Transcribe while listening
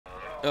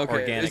Okay.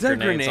 organic Is that a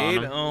grenades on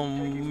grenade? him. Oh,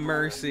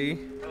 mercy.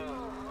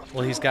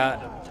 Well, he's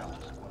got...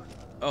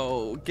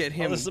 Oh, get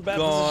him this is a bad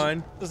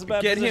gone. position. This is a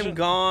bad Get position. him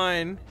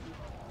gone.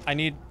 I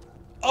need...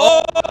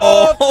 Oh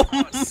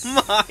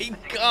my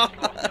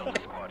god.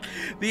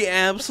 The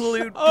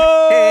absolute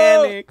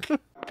panic.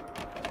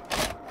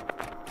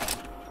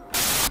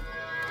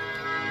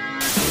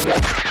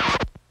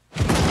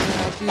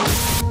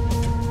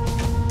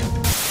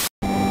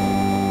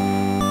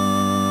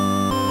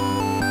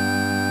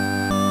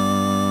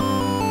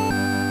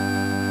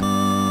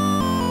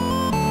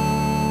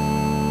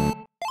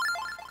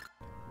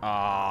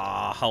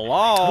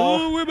 Hello.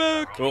 Oh, we're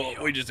back. Oh,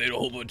 we just ate a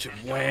whole bunch of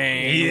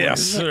wings.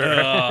 Yes,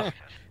 sir.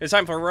 It's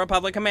time for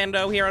Republic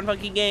Commando here on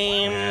Funky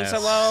Games. Yes.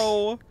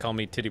 Hello. Call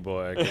me Titty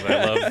Boy, because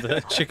I love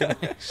the chicken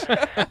wings.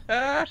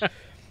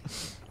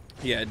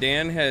 Yeah,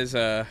 Dan has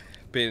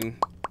been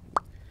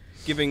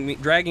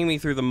dragging me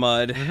through the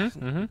mud,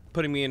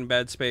 putting me in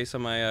bad space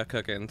on my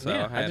cooking. So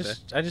Yeah,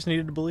 I just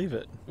needed to believe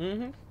it.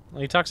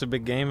 Well, he talks a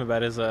big game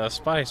about his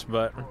spice,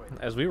 but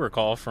as we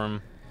recall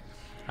from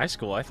high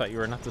school, I thought you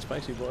were not the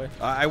spicy boy.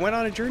 I went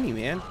on a journey,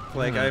 man.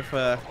 Like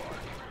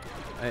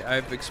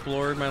I've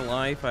explored my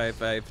life.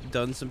 I've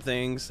done some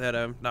things that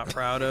I'm not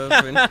proud of.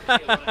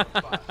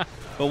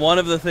 But one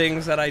of the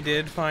things that I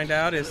did find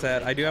out is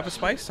that I do have a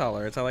spice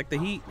tolerance. I like the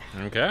heat.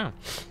 Okay,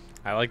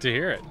 I like to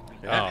hear it.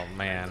 Yeah. Oh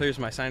man, Clears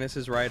my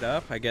sinuses right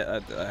up. I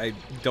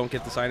don't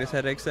get the sinus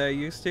headaches that I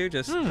used to.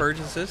 Just purge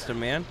the system,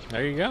 man.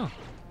 there you go.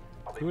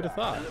 Who would have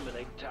thought?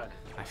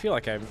 I feel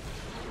like I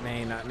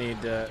may not need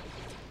to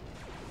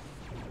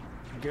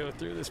go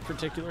through this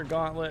particular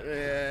gauntlet.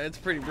 Yeah, it's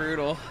pretty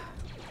brutal.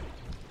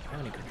 How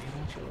many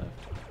grenades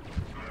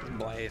left?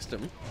 Blast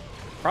them.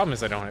 Problem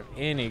is I don't have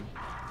any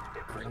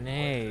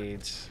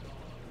grenades.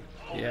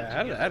 Yeah,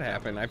 how did that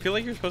happen? I feel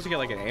like you're supposed to get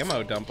like an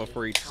ammo dump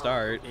before each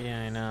start.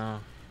 Yeah, I know.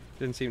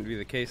 Didn't seem to be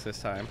the case this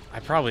time. I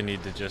probably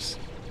need to just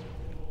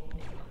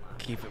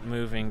keep it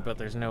moving, but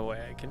there's no way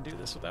I can do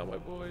this without my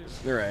boys.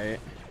 Right.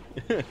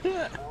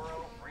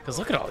 Because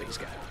look at all these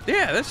guys.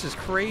 Yeah, that's just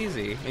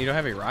crazy. And you don't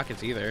have any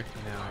rockets either.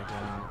 No, I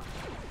don't.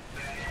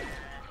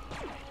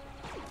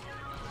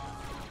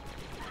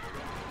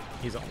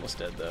 He's almost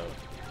dead, though.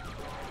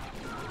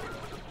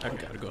 I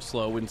gotta go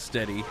slow and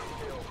steady.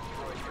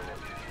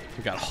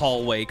 We got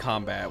hallway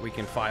combat. We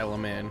can file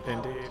them in.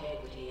 Indeed.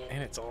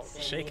 And it's all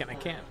shaking. I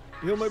can't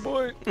heal my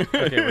boy.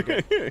 Okay, we're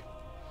good.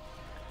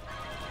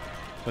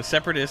 The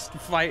Separatist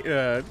fight,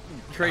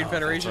 Trade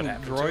Federation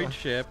that's what happened to droid him.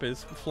 ship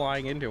is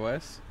flying into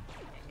us.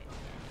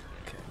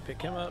 Okay,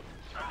 pick him up.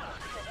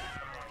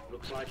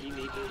 Looks like he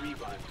needs a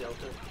revive, Delta.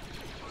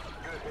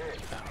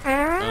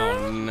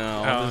 Oh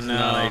no, Oh, this is no.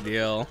 not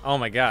ideal. Oh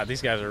my god,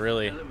 these guys are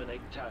really...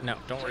 Eliminate target. No,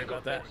 don't worry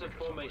about that. Defensive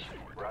formation.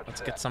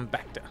 Let's get some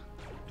back to...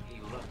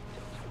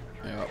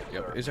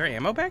 Yep. Is there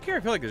ammo back here? I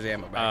feel like there's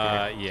ammo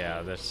back here.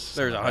 Yeah, there's...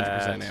 There's some 100% of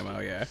that. ammo,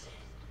 yeah.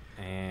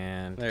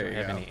 And There do I you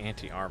have go. any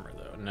anti-armor,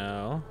 though?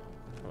 No.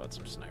 How about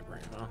some sniper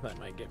ammo? That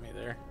might get me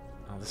there.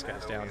 Oh, this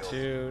guy's down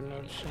too.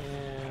 No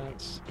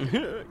chance.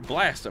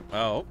 Blast him.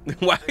 Oh.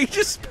 Wow, he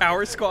just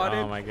power squatted.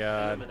 Oh my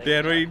god.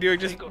 Dan, what are you doing?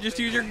 Just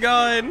use your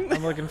gun.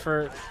 I'm looking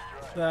for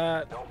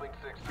that.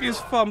 He's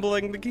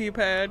fumbling the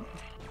keypad.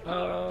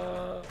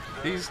 Uh,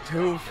 He's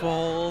too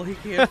full. He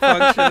can't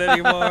function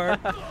anymore.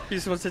 He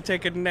just wants to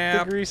take a the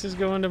nap. grease is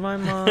going to my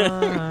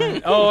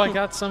mind. Oh, I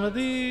got some of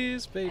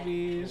these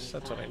babies.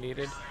 That's what I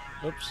needed.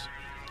 Oops.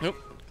 Nope.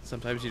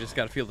 Sometimes you just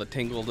gotta feel the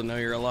tingle to know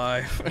you're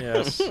alive.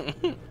 Yes.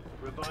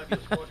 Revive your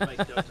squadmate,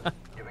 Delta.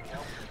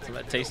 So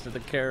that taste of the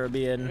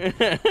Caribbean.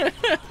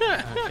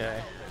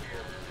 Okay.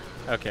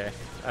 Okay.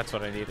 That's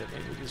what I needed. I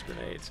needed these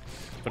grenades.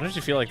 But don't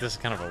you feel like this is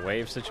kind of a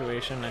wave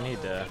situation? I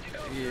need to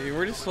Yeah,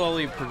 we're just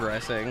slowly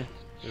progressing.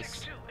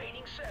 Just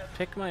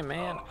pick my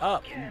man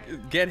up.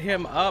 get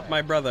him up,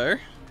 my brother.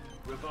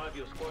 Revive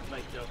your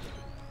squadmate, Delta.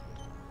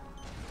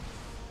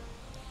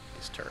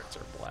 These turrets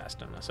are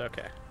blasting us.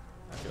 Okay.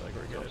 I feel like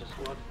we're good. Delta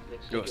squad,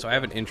 let's Oh, take so it I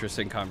have back. an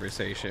interesting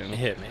conversation.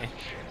 Hit me.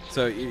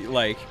 So,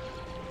 like,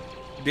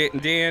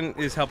 Dan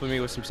is helping me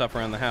with some stuff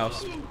around the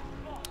house.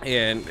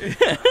 And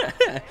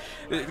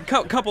a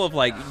couple of,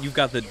 like, you've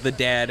got the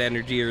dad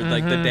energy or,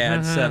 like, the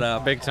dad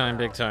setup. Big time,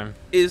 big time.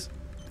 Is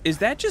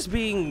that just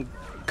being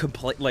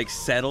like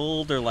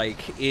settled or like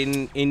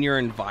in your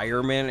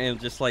environment and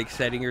just like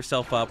setting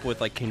yourself up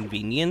with like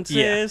conveniences?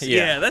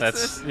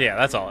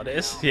 That's all it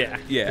is. Yeah,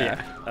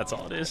 that's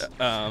all it is.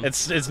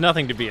 It's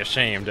nothing to be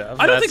ashamed of.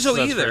 I don't think so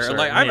That's for either. certain.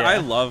 Like I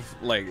love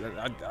like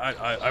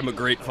I'm a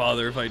great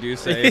father if I do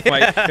say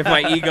if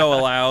my ego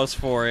allows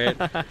for it.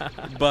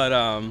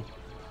 But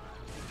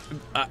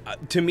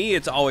to me,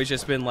 it's always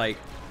just been like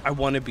I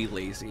want to be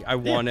lazy. I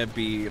want to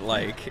be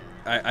like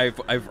I've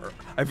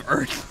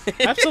earned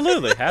it.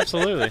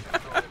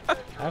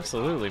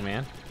 Absolutely,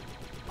 man.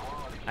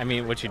 I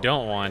mean, what you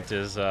don't want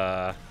is,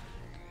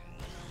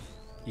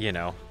 you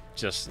know,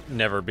 just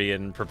never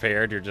being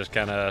prepared. You're just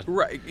kind of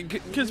Right,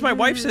 because my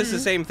wife says the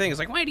same thing. It's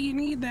like, why do you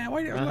need that?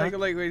 Why do like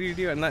what do you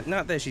do? And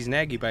not that she's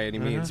naggy by any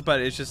means, but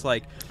it's just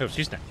like, oh,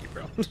 she's not you,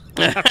 bro.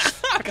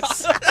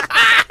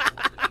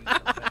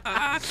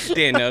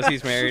 Dan knows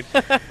he's married.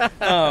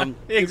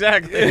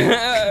 Exactly.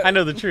 I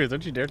know the truth.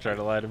 Don't you dare try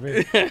to lie to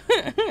me.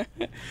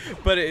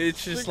 But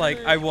it's just like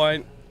I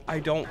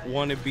don't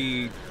want to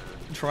be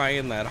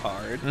trying that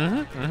hard.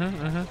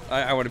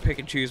 I want to pick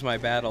and choose my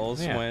battles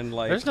when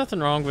like. There's nothing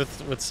wrong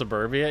with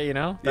suburbia, you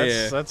know.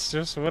 That's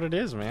just what it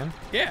is, man.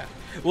 Yeah.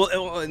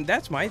 Well, and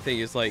that's my thing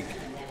is like.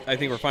 I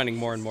think we're finding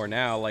more and more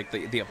now, like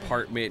the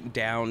apartment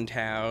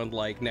downtown,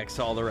 like next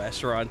to all the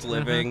restaurants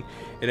living.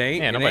 It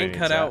ain't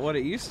cut out what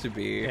it used to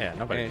be. Yeah,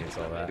 nobody needs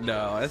all that.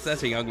 No,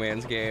 that's a young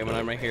man's game, and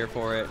I'm right here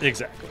for it.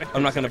 Exactly.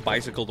 I'm not going to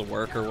bicycle to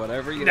work or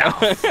whatever, you know?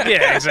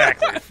 Yeah,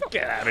 exactly.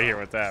 Get out of here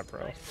with that,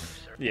 bro.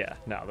 Yeah,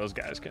 no, those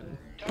guys can...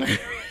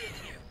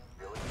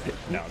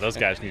 No, those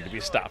guys need to be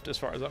stopped as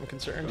far as I'm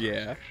concerned.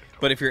 Yeah.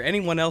 But if you're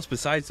anyone else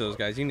besides those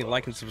guys, you need to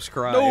like and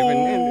subscribe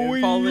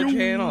and follow the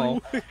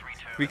channel.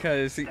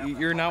 Because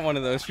you're not one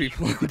of those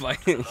people.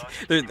 Like,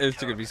 there's going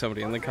to be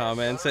somebody in the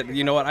comments that,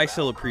 you know what, I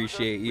still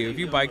appreciate you. If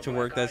you bike to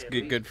work, that's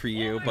good for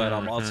you. But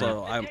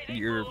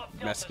you're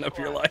messing up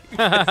your life.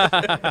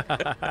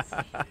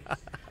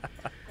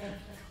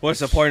 What's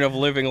the point of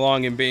living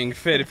long and being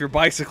fit if you're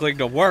bicycling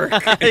to work?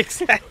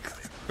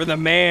 Exactly. For the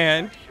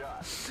man.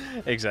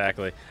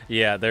 Exactly.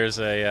 Yeah, there's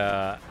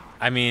a,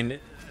 I mean,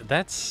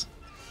 that's,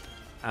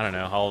 I don't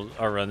know,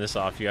 I'll run this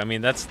off you. I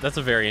mean, that's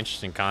a very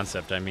interesting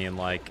concept. I mean,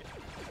 like,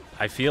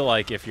 I feel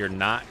like if you're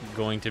not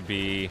going to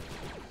be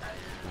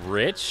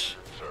rich,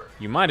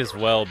 you might as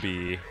well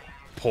be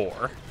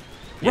poor,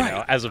 you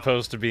know, as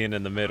opposed to being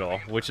in the middle,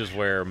 which is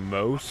where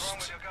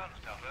most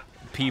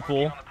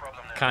people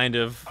kind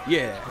of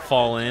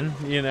fall in,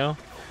 you know?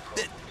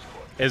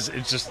 It's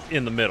just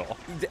in the middle.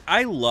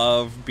 I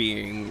love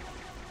being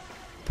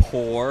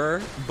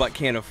poor but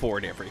can't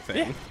afford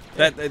everything.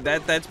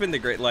 That's been the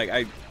great, like,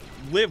 I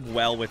live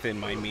well within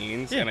my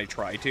means and I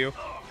try to,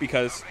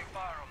 because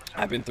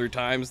I've been through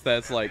times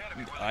that's like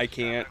I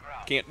can't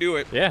do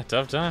it. Yeah,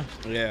 tough time.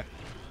 Yeah.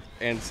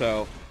 And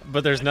so,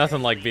 but there's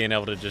nothing like being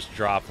able to just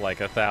drop like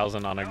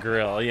 1,000 on a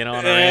grill, you know,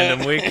 on a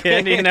random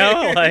weekend, you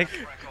know, like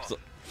so,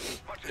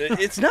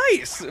 it's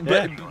nice,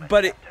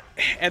 but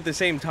at the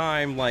same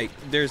time, like,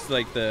 there's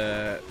like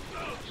the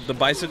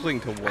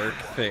bicycling to work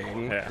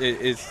thing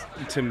is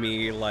to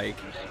me like,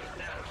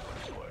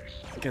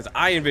 because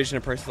I envision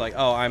a person like,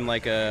 oh, I'm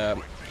like a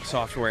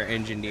software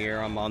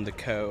engineer, I'm on the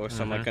coast,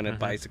 I'm like gonna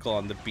bicycle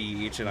on the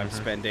beach, and I'm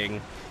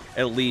spending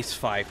at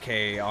least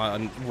 $5K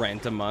on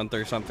rent a month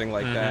or something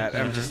like that.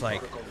 And I'm just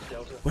like,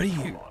 what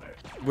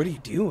are you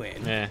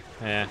doing?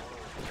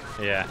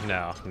 Yeah,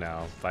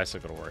 no,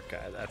 bicycle to work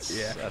guy. That's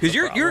because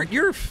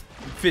you're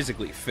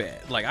physically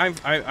fit. Like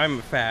I'm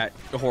a fat,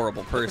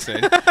 horrible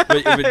person,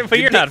 but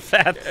you're not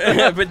fat.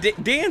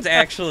 But Dan's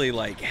actually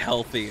like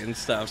healthy and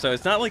stuff, so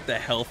it's not like the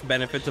health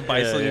benefits of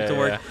bicycling to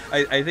work.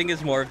 I think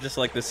it's more of just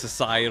like the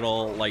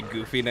societal like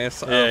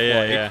goofiness.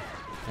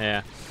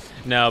 Yeah.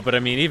 No, but I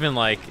mean, even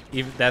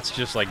that's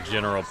just like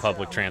general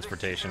public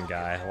transportation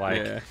guy.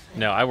 Like,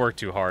 no, I work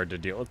too hard to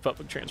deal with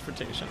public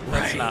transportation.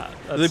 That's not.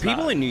 The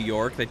people in New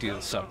York that do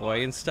the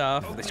subway and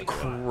stuff, it's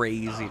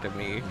crazy to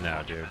me.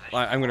 No, dude.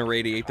 I'm gonna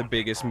radiate the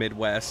biggest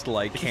Midwest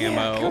like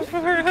camo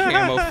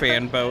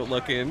fan boat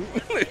looking.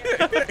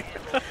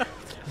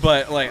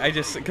 But like,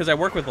 because I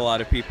work with a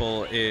lot of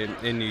people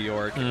in New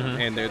York,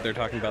 and they're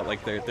talking about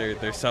like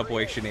their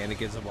subway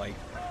shenanigans. I'm like,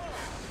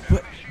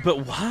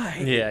 but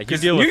why? Yeah, you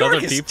deal with other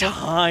people.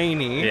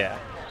 Tiny. Yeah.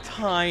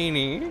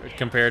 Tiny.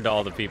 Compared to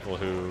all the people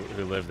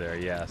who live there,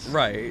 yes.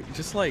 Right.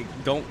 Just like,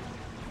 don't,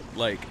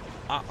 like,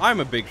 I'm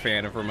a big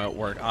fan of remote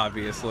work,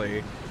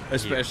 obviously,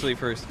 especially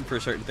for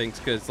certain things,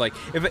 because like,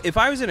 if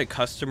I was in a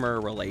customer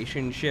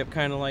relationship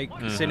kind of like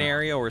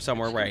scenario, or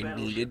somewhere where I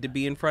needed to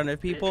be in front of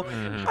people,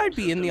 I'd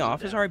be in the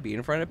office or I'd be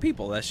in front of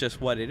people. That's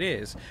just what it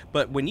is.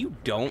 But when you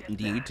don't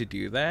need to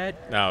do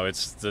that, no,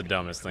 it's the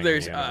dumbest thing in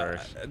the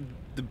universe.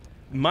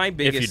 My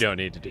biggest, if you don't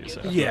need to do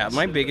so. Yeah,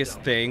 my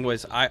biggest thing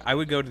was I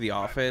would go to the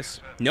office,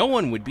 no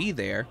one would be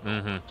there,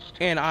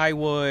 and I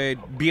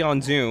would be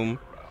on Zoom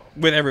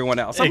with everyone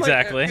else. I'm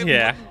exactly.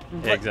 Like,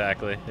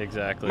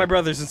 Exactly. My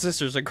brothers and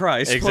sisters in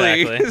Christ,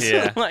 exactly. please.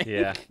 Yeah. Like,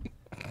 yeah.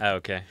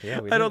 Okay. Yeah.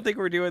 I don't think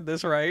we're doing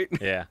this right.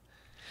 Yeah.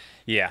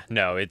 Yeah.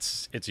 No,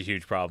 it's a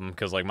huge problem,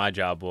 because like my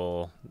job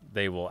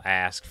they will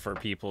ask for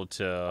people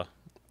to.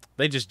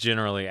 They just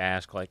generally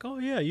ask like, oh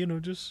yeah, you know,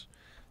 just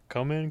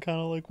come in kind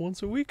of like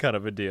once a week kind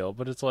of a deal.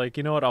 But it's like,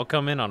 you know what, I'll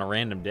come in on a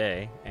random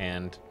day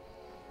and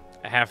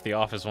half the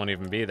office won't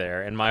even be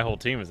there, and my whole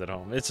team is at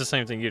home. It's the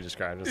same thing you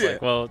described. It's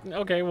like, well,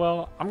 okay,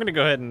 well, I'm gonna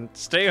go ahead and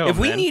stay home. If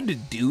we need to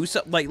do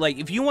something, like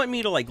if you want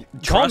me to like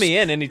call me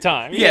in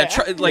anytime.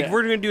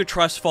 We're gonna do a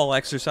trust fall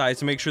exercise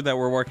to make sure that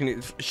we're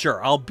working.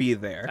 Sure, I'll be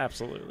there.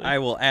 Absolutely, I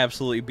will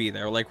absolutely be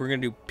there. Like, we're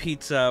gonna do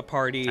pizza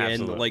party,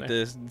 and like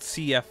the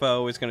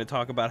CFO is gonna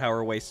talk about how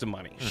we're wasting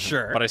money.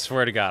 Sure, but I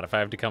swear to God, if I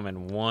have to come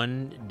in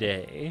one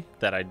day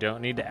that I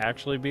don't need to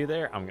actually be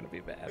there, I'm gonna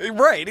be bad.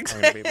 Right,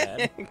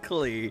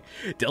 exactly.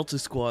 Delta Delta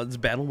Squad's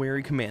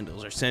battle-weary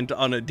commandos are sent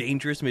on a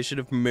dangerous mission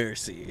of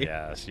mercy.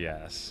 Yes,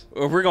 yes.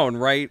 We're going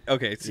right.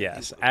 Okay.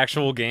 Yes,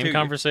 actual game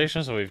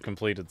conversation, so we've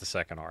completed the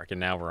second arc, and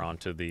now we're on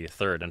to the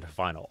third and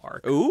final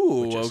arc.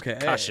 Ooh, which is okay.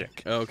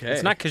 KASHYYYK. Okay.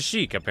 It's not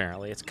KASHYYYK,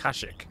 apparently. It's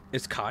KASHYYYK.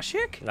 It's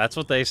KASHYYYK? That's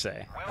what they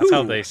say. That's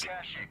how they say.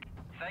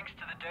 Thanks to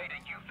the data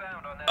you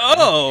found on that.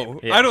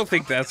 Oh, Yeah. I don't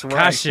think that's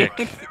right.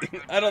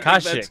 KASHYYYK. I don't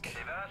think that's... KASHYYYK.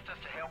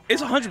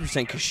 It's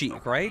 100%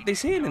 KASHYYYK, right? They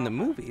say it in the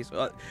movies.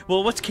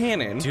 Well, what's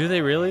canon? Do they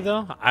really,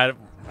 though? I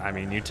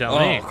mean, you tell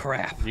me. Oh,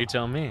 crap. You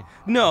tell me.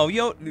 No, the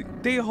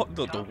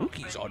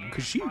Wookiees on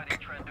KASHYYYK.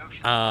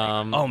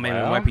 Oh, man,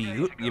 well,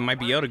 it might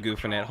be Yoda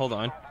goofing it. Hold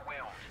on.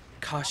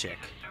 KASHYYYK.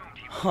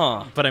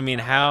 Huh. But I mean,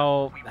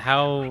 how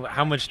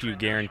much do you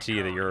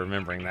guarantee that you're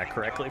remembering that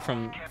correctly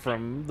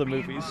from the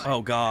movies?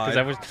 Oh, God.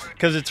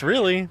 Because it's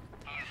really,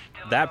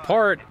 that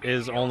part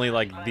is only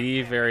like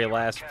the very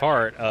last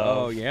part of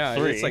Oh, yeah.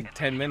 3. It's like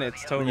 10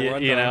 minutes total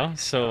runtime. You know?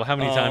 So how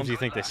many times do you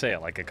think they say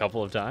it? Like a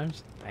couple of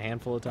times? A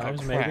handful of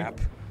times, crap.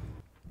 maybe?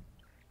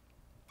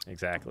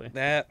 Exactly.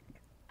 That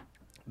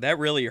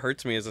really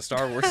hurts me as a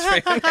Star Wars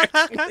fan,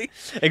 actually.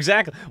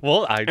 Exactly.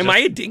 Well, Am I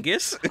a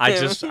dingus?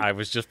 I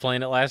was just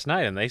playing it last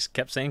night, and they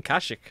kept saying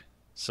KASHYYYK.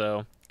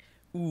 So,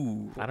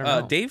 Ooh. I don't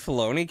know. Dave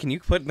Filoni, can you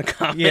put in the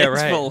comments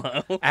right.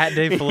 below? At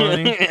Dave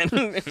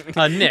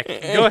Filoni. Nick,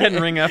 go ahead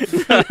and ring up Dave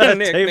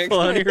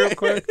Filoni real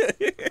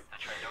quick.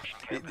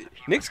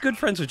 Nick's good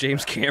friends with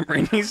James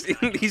Cameron. He's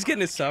getting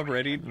his sub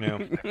ready.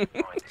 No.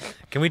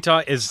 Can we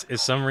talk? Is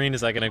submarine?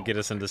 Is that going to get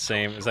us into Is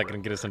that going to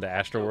get us into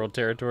Astroworld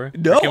territory?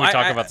 No. Or can we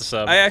talk about the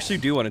sub? I actually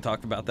do want to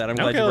talk about that. I'm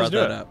glad you brought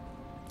that up.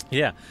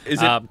 Yeah.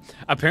 Is it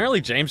apparently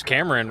James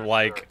Cameron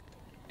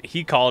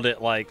he called it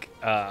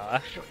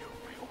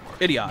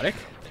idiotic?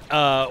 What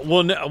I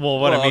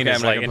mean is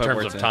I'm not like gonna in put terms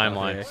words of in.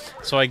 timeline. Okay.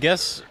 So I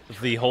guess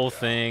the whole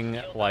thing,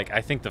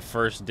 I think the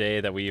first day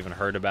that we even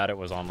heard about it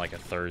was on like a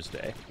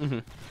Thursday. Mm-hmm.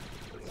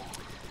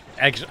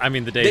 Actually, I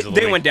mean the days of the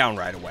they week. went down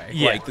right away.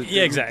 Yeah, They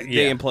exactly.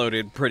 Yeah.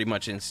 imploded pretty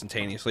much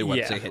instantaneously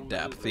once they hit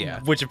depth. Yeah.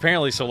 Which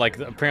apparently,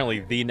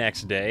 apparently the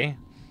next day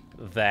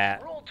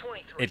that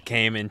it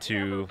came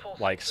into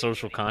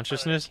social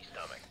consciousness,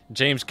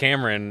 James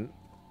Cameron,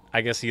 I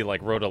guess he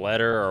wrote a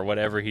letter or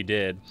whatever he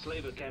did,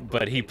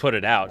 but he put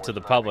it out to the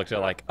public.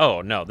 They're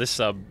oh no, this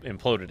sub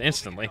imploded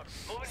instantly.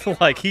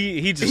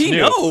 he just He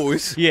knew.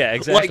 knows. Yeah,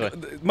 exactly.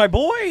 My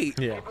boy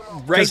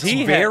writes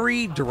he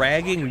very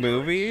dragging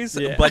movies,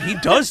 but he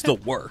does the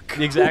work.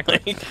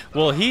 Exactly.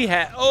 Well, he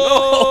had.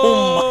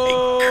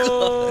 Oh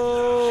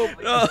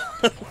my god.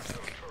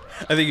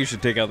 I think you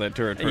should take out that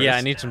turret first. Yeah,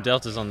 I need some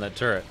deltas on that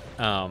turret.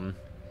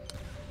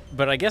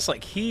 But I guess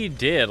he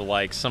did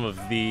some of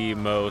the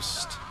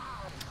most.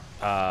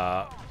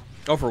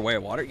 For Way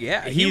of Water?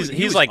 Yeah. He's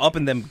was up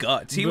in them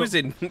guts. He was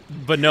in...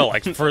 But no,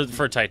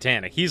 for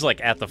Titanic, he's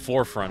at the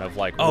forefront of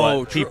what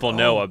people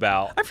know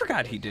about. I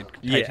forgot he did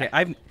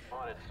Titanic.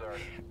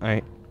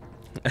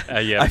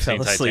 Yeah. I've seen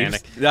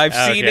Titanic. I've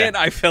seen it.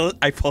 I fall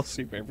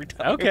asleep every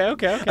time.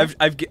 Okay.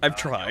 I've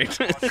tried.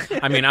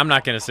 I mean, I'm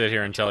not going to sit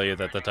here and tell you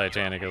that the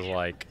Titanic is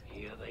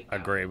a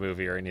great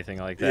movie or anything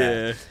like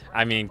that. Yeah.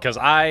 I mean, because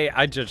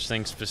I judge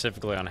things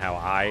specifically on how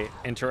I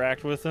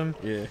interact with them.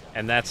 Yeah.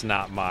 And that's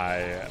not my.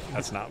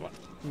 Is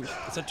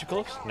that too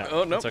close? No.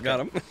 Oh no, it's okay.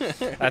 got him.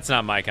 That's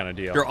not my kind of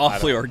deal. You're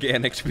awfully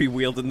organic to be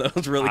wielding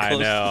those really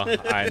close.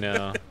 I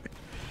know.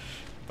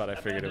 But I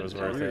figured it was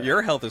worth it.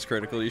 Your health is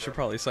critical. You should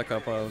probably suck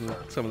up on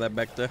some of that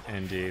Becta.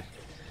 Indeed.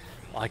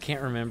 Well, I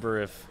can't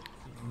remember if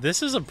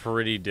this is a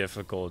pretty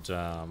difficult.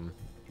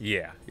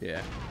 Yeah,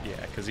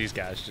 because these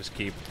guys just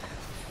keep.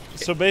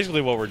 So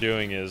basically, what we're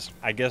doing is,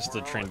 I guess the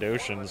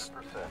Trandoshans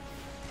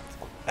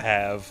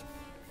have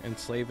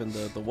enslaving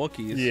the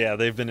Wookiees. Yeah,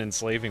 they've been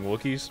enslaving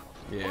Wookiees.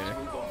 Yeah.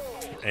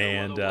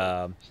 And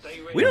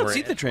we don't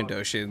see the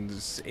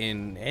Trandoshans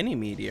in any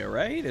media,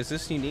 right? Is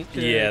this unique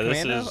to Commando?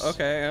 This is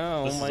okay.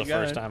 Oh this my is the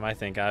god. first time I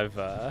think I've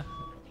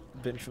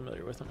been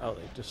familiar with them. Oh,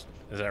 they just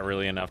is that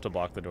really enough to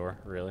block the door?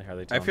 Really? Are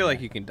they? I feel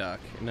like you can duck.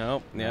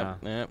 Nope.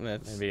 Yep.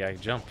 That's maybe I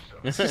jump.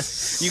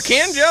 You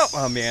can jump.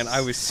 Oh man, I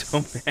was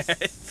so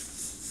mad.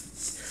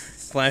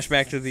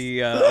 Flashback to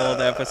the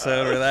old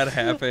episode where that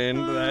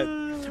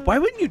happened. Why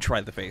wouldn't you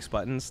try the face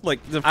buttons? The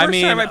first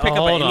time I pick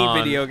up any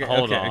video game.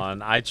 Hold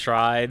on. I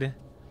tried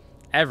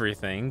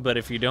everything, but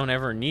if you don't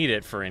ever need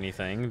it for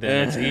anything,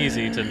 then it's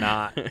easy to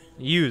not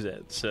use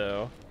it.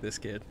 So this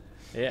kid.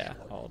 Yeah.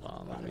 Hold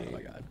on. Let me. Oh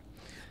my god.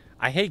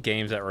 I hate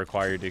games that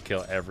require you to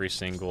kill every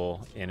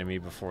single enemy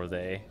before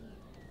they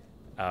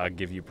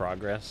give you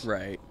progress.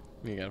 Right.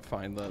 You gotta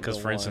find the. Because,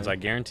 for instance, I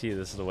guarantee you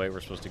this is the way we're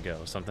supposed to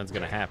go. Something's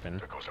gonna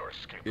happen.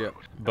 Yep.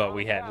 But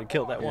we had to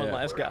kill that one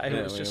last guy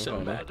who was just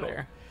sitting back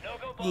there.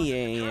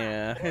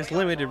 Yeah. There's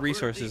limited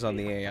resources on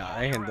the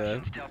AI and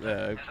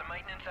the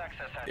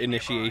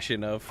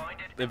initiation of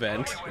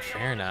event.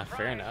 Fair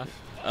enough.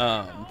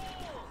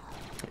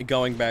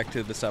 Going back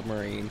to the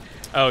submarine.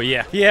 Oh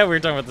yeah, we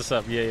were talking about the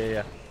sub.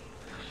 Yeah.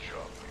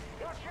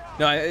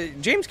 No,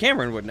 James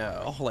Cameron would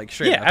know.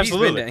 Straight up.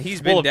 Absolutely.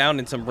 He's been down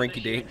in some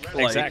rinky-dink.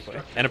 Exactly.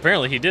 And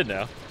apparently he did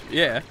know.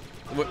 Yeah.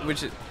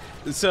 Which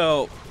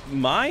So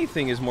my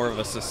thing is more of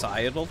a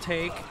societal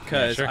take,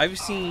 because Yeah, sure. I've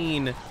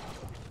seen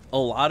a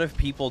lot of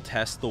people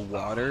test the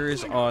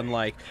waters on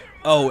like,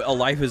 oh, a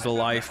life is a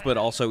life, but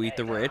also eat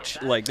the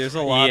rich. Like, there's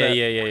a lot of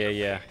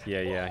Yeah.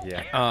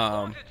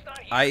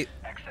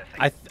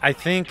 I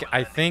think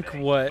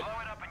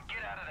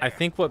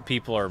what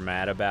people are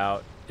mad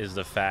about is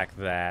the fact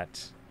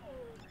that,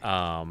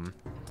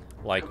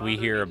 like, we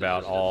hear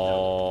about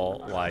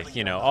all, like,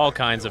 you know, all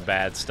kinds of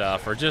bad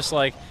stuff, or just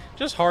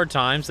hard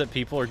times that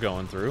people are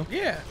going through.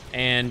 Yeah.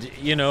 And,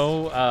 you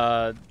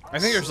know, I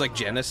think there's like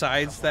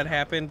genocides that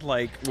happened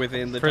like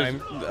within the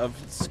time of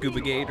Scuba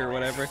Gate or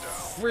whatever.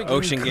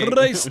 Ocean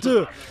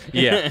Gate.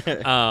 Yeah.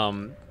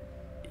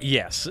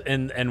 Yes,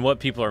 and what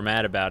people are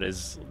mad about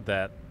is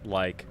that,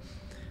 like,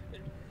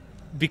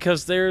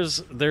 because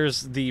there's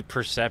the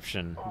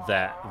perception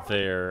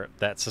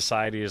that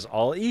society is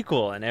all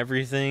equal and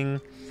everything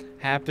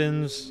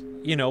happens,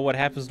 you know, what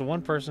happens to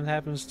one person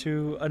happens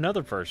to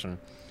another person.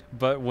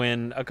 But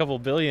when a couple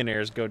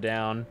billionaires go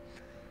down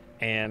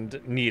and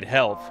need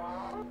help,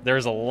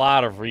 there's a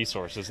lot of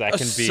resources that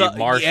can be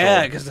marshaled.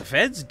 Yeah, because the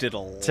feds did a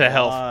lot to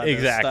help. of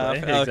Exactly.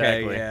 stuff.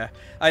 Okay, Exactly. yeah.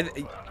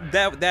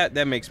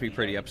 That makes me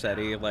pretty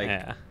upsetty, like,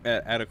 Yeah.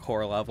 at a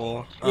core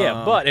level.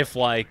 Yeah, but if,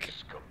 like,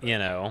 you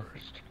know,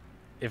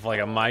 if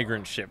like a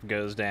migrant ship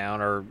goes down,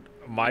 or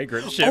a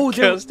migrant ship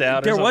goes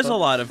down, there or was a something.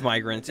 lot of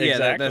migrants. Yeah,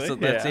 Exactly.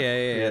 that's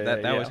Yeah.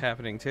 that was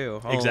happening too.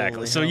 Exactly.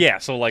 Holy So hell. yeah,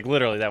 so like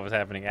literally that was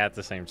happening at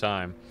the same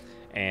time,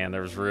 and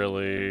there was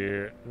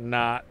really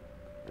not.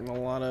 A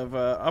lot of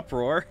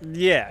uproar.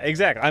 Yeah,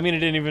 exactly. I mean, it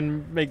didn't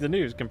even make the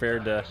news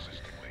compared to.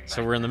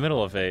 So we're in the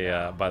middle of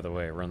a. By the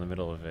way, we're in the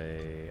middle of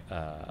a.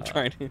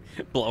 Trying to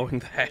blowing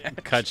the hatch.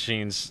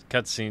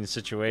 Cutscene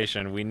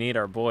situation. We need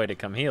our boy to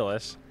come heal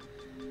us,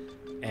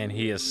 and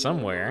he is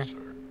somewhere.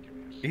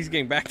 He's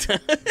getting back to.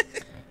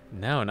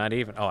 No, not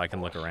even. Oh, I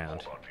can look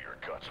around.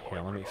 Here,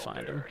 let me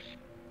find him.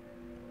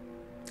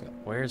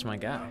 Where's my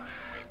guy?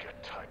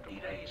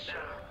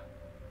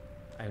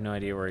 I have no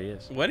idea where he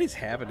is. What is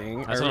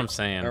happening? That's what I'm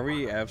saying. Are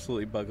we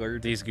absolutely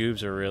buggered? These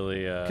goobs are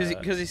really.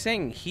 Because he's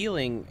saying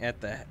healing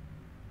at the.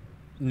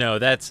 No,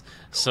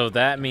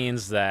 that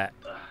means that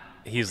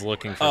he's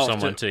looking for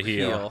someone to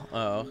heal.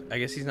 Oh, I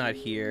guess he's not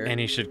here. And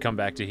he should come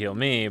back to heal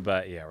me,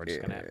 but yeah, we're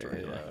just gonna have to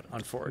reload.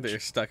 Unfortunately. They're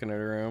stuck in a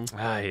room.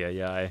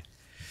 Yeah.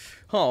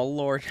 Oh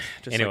Lord!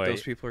 Just Anyway. like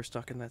those people are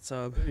stuck in that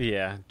sub.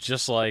 Yeah,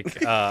 just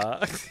like.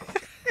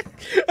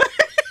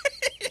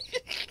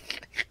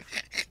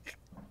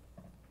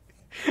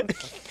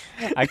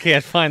 I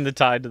can't find the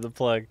tie to the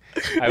plug.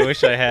 I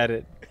wish I had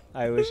it.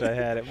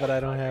 But I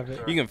don't have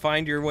it. You can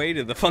find your way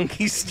to the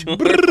Funky Store,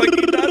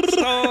 Funky Nut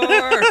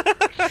Store,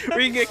 where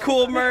you can get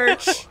cool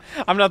merch.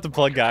 I'm not the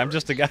plug guy. I'm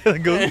just a guy that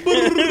goes.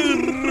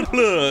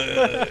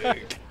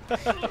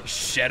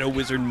 Shadow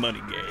Wizard Money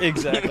Gang.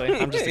 Exactly.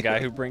 I'm just a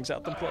guy who brings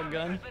out the plug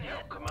gun.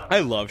 I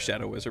love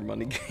Shadow Wizard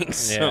Money Gang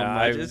so Yeah,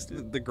 much. It's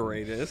the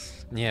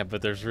greatest. Yeah,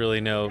 but there's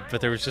really no. But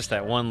there was just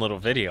that one little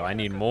video. I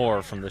need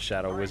more from the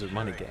Shadow Wizard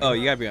Money Game. Oh,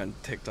 you gotta be on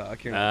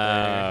TikTok. You're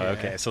not there.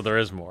 Okay. So there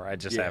is more. I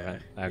just Yeah,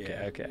 haven't.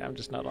 Okay. yeah. I'm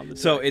just not on the.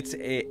 So it's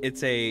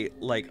a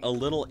like a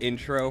little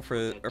intro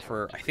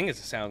for I think it's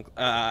a sound.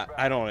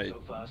 I don't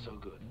want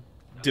to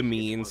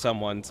demean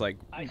someone's like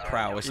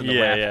prowess in the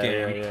rap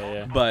game,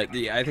 yeah. but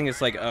I think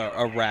it's like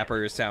a rapper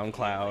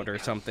SoundCloud or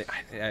something.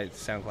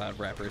 SoundCloud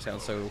rapper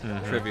sounds so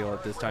trivial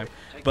at this time,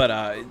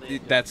 but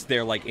that's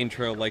their like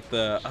intro, like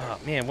the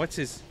man, what's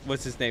his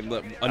name?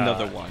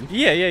 Another one.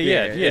 Yeah.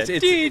 It's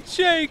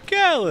DJ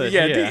Khaled.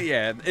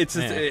 Yeah. It's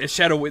a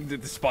Shadow.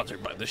 It's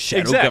sponsored by the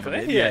Shadow Exactly.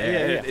 Government.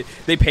 Yeah.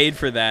 They paid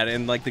for that,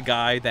 and like the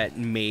guy that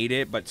made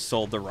it but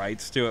sold the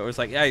rights to it was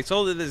like, yeah, I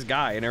sold it to this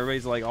guy, and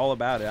everybody's like all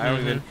about it. I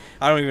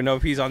don't even know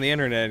if he's on the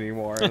internet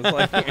anymore. It's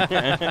like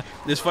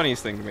this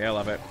funniest thing to me. I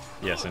love it.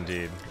 Yes,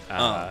 indeed.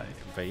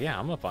 But yeah,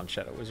 I'm up on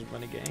Shadow Wizard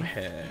Money Game.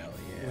 Hell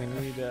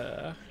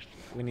yeah.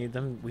 We need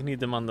them. We need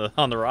them on the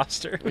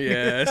roster.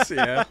 Yes,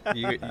 yeah.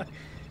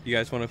 You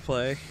guys want to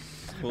play?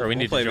 Or we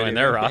need play to join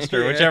video their games.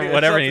 roster, Yeah,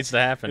 whatever something. needs to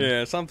happen.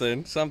 Yeah,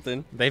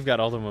 something. They've got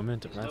all the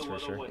momentum, that's for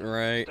sure.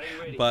 Right,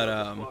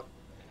 but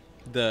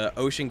the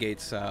Ocean Gate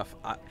stuff,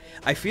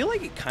 I feel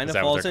like it kind Is of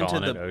that what falls they're into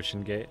calling the it,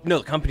 Ocean Gate? No,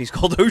 the company's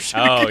called Ocean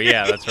Oh Gate.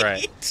 yeah, that's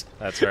right.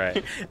 That's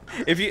right.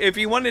 If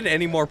you wanted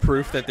any more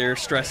proof that they're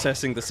stress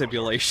testing the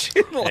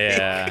simulation, like,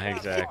 Yeah,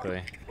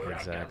 exactly.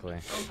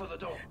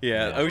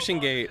 yeah, Ocean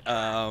Gate.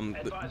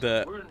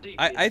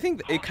 I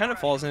think it kind of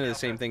falls into the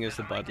same thing as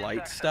the Bud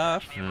Light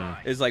stuff.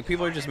 Is like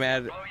people are just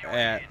mad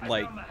at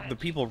like the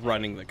people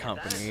running the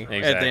company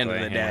at the end of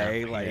the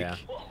day, like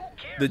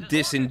the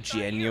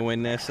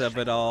disingenuousness of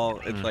it all.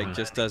 It like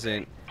just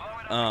doesn't.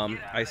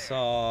 I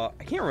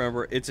can't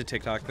remember. It's a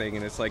TikTok thing,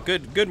 and it's like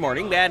good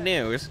morning, bad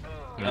news.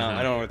 I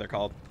don't know what they're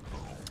called,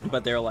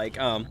 but they're like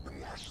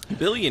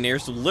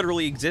billionaires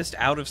literally exist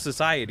out of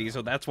society,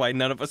 so that's why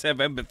none of us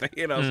have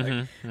empathy. And I was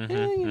like,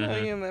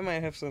 that might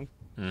have some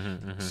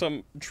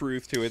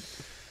truth to it.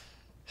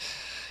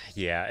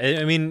 Yeah,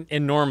 I mean,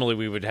 and normally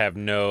we would have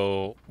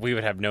no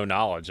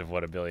knowledge of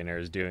what a billionaire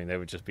is doing. They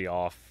would just be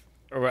off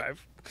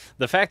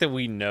the fact that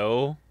we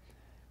know,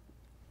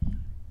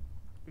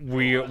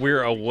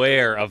 we're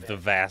aware of the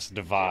vast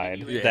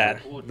divide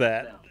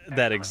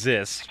that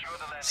exists.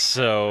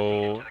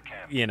 So,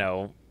 you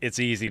know, it's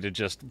easy to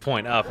just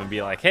point up and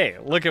be like, hey,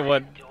 look at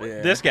what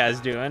this guy's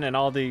doing and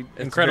all the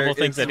incredible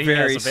things that he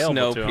has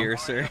available to him.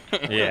 Snowpiercer.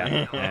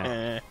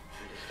 Yeah.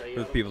 For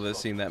the people that have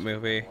seen that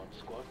movie,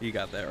 you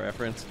got that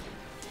reference.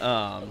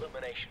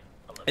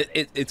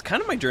 It's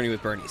kind of my journey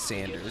with Bernie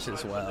Sanders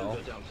as well.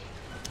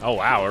 Oh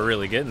wow, we're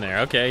really getting there.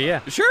 Okay, yeah.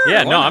 Sure.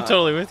 Yeah, no, not? I'm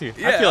totally with you.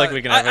 I feel like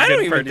we can have a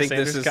good Bernie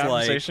Sanders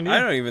conversation. I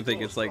don't even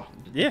think it's like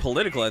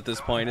political at this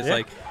point. It's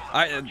like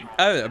I'm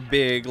a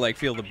big like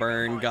feel the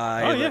burn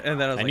guy. Oh, yeah. And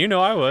then I was like, you know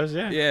I was,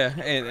 yeah.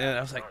 Yeah, and I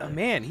was like, oh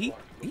man, he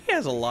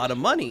has a lot of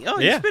money. Oh,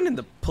 he's been in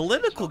the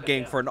political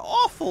game for an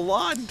awful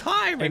long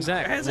time. And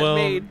exactly. hasn't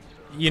made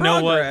you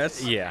progress.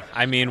 Know what? Yeah,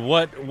 I mean,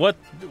 what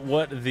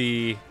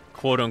the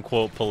quote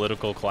unquote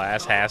political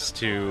class has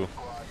to.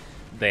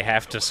 They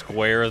have to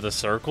square the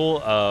circle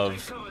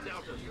of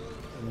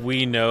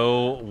we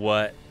know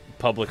what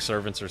public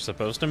servants are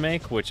supposed to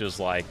make, which is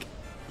like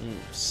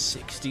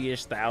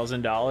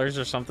 $60,000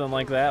 or something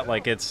like that.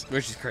 Like which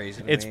is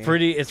crazy. It's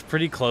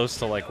pretty close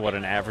to like what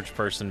an average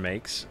person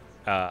makes,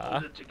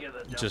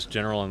 just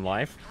general in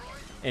life.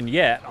 And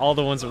yet, all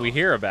the ones that we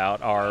hear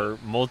about are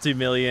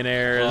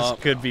multimillionaires,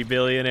 could be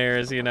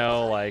billionaires. You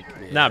know, like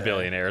not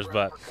billionaires,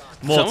 but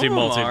multi.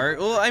 Are.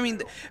 Well, I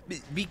mean,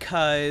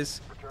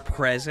 because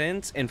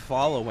presence and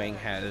following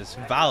has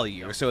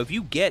value. So if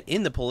you get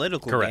in the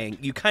political gang,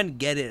 you kind of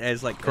get it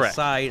as like a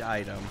side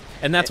item.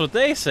 And that's what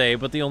they say,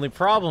 but the only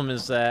problem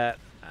is that,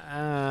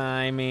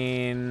 I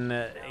mean,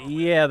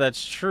 yeah,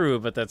 that's true,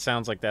 but that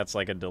sounds like that's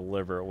like a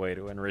deliberate way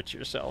to enrich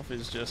yourself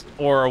is just,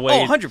 or a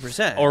way,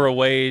 100%. Or a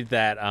way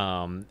that,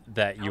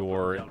 that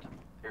your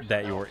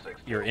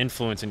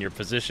influence and your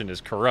position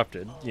is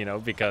corrupted, you know,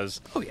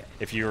 because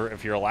if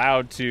you're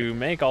allowed to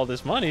make all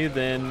this money,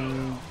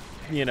 then,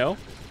 you know,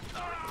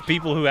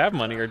 people who have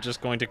money are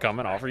just going to come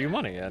and offer you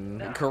money.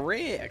 And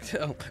correct.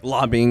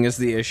 Lobbying is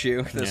the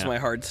issue. That's my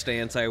hard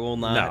stance. I will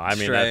not. No, I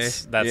mean stray.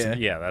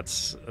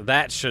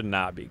 that should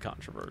not be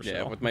controversial.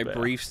 Yeah, with my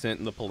brief stint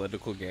in the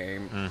political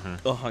game,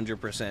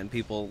 100%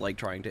 people like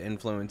trying to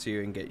influence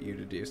you and get you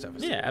to do stuff.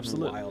 It's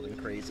absolutely wild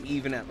and crazy,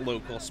 even at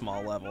local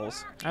small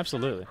levels.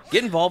 Absolutely.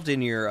 Get involved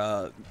in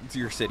your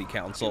city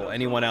council.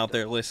 Anyone out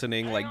there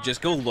listening, like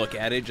just go look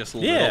at it just a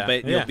little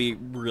bit. And you'll be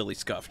really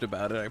scuffed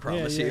about it. I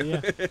promise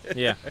you.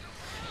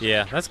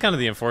 Yeah, that's kind of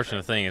the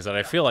unfortunate thing is that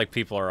I feel like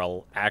people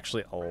are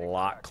actually a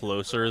lot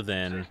closer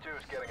than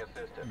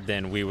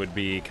we would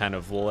be kind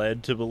of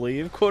led to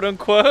believe, quote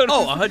unquote.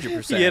 Oh,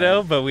 100%. You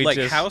know, but we like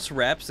just House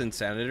reps and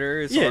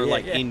senators are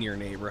like in your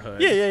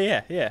neighborhood.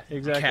 Yeah,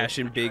 exactly.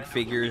 Cashing big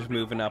figures,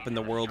 moving up in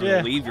the world,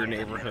 and leave your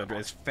neighborhood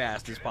as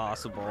fast as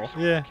possible.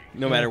 Yeah.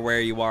 No matter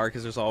where you are,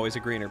 because there's always a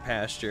greener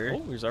pasture.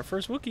 Oh, here's our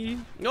first Wookiee.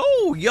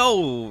 Oh,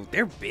 yo,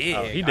 they're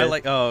big.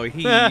 Oh,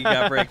 he did. He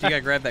got bricked. You got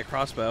to grab that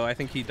crossbow. I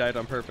think he died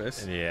on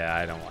purpose. Yeah,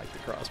 I don't like the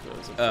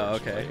crossbows. Oh,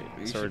 okay.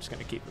 So we're just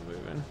gonna keep it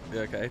moving.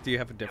 Okay. Do you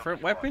have a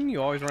different weapon?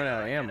 You always run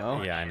out of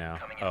ammo. Yeah, I know.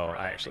 Oh,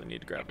 I actually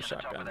need to grab a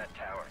shotgun.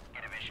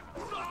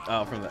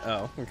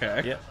 Oh,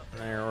 okay. Yep.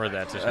 Or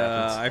that just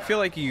happens. I feel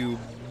like you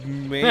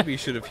maybe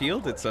should have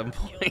healed at some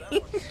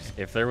point.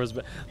 If there is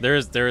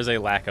a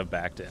lack of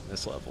back to in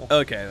this level.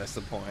 Okay, that's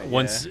the point.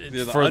 Once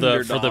for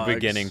the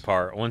beginning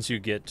part, once you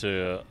get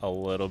to a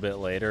little bit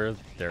later,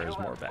 there is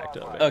more back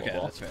to available. Okay,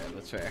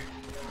 that's fair.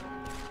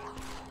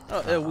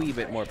 Oh, a wee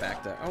bit more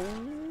back to.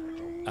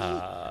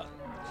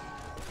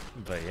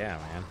 But yeah,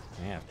 man.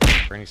 Yeah,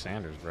 Bernie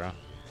Sanders, bro.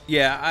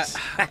 Yeah,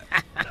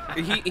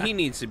 he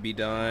needs to be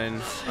done.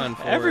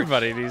 Unfortunately,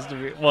 everybody needs to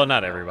be. Well,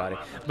 not everybody,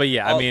 but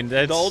yeah, I mean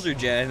that's the older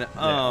gen.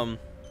 Yeah.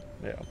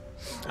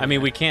 I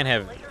mean, we can't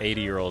have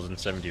 80-year-olds and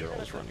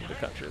 70-year-olds running the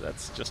country.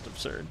 That's just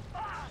absurd.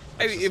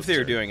 I mean, if they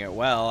were doing it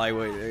well, I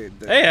would.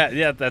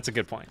 Yeah, that's a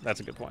good point. Yeah, I'd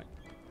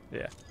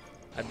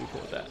be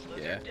cool with that.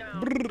 Yeah.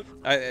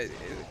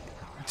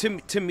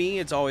 To me,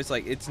 it's always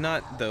like it's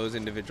not those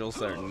individuals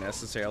that are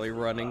necessarily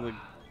running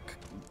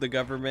the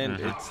government.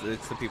 It's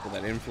the people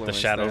that influence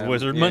the Shadow them.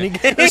 Wizard money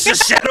gang. It's the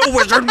Shadow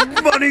Wizard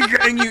money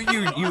gang.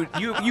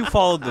 You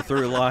followed the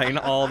through line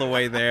all the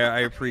way there.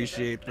 I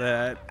appreciate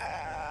that.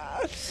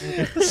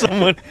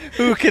 Someone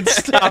who can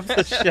stop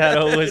the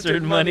Shadow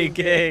Wizard money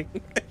gang.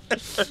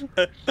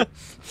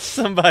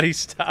 Somebody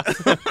stop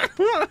them.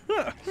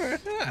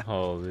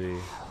 Holy.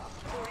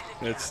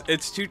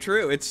 It's too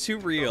true. It's too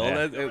real.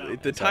 Yeah,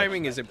 the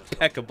timing is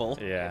impeccable.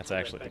 Yeah, it's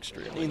actually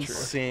extremely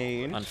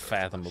insane. True.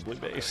 Unfathomably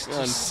based.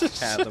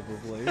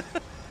 Unfathomably.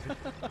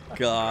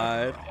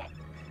 God.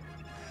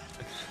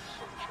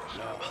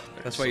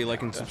 That's why you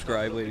like and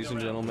subscribe, ladies and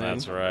gentlemen.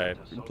 That's right.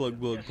 Plug.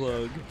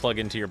 Plug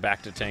into your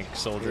back to tank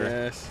soldier.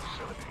 Yes.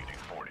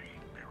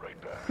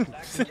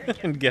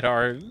 And get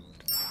our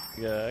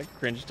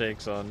cringe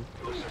takes on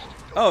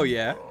Oh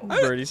yeah,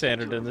 Bernie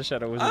Sanders and the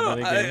Shadow Wizard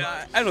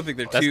minigame. I don't think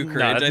they're That's- too no,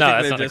 cringe. that- I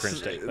no, think that's they're not a just,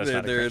 cringe take. That's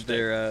not a cringe take.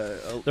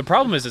 they're The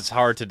problem is it's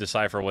hard to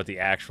decipher what the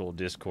actual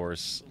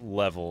discourse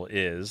level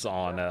is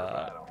on,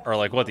 or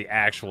like what the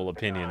actual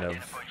opinion of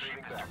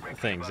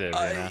things is. You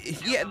know?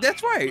 yeah,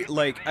 that's why.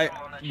 Like,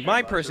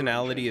 my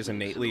personality is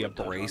innately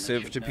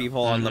abrasive to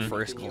people on the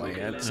first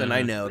glance, and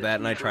I know that,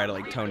 and I try to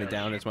like tone it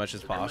down as much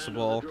as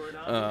possible.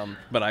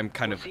 But I'm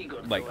kind of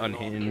like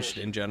unhinged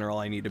in general.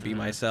 I need to be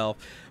myself.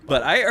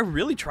 But I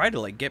really try to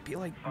like get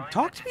people like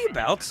talk to me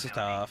about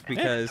stuff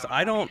because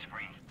I don't.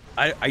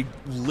 I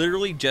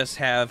literally just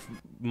have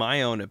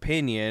my own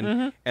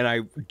opinion, and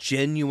I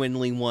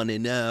genuinely want to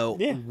know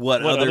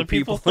what other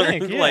people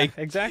think. think. Yeah, like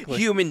exactly.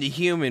 human to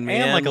human,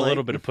 man. And like a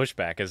little bit of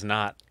pushback is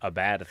not a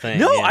bad thing.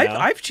 No, you know?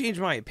 I've changed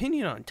my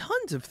opinion on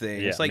tons of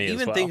things. Yeah, like me as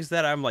even well. things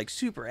that I'm like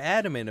super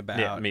adamant about.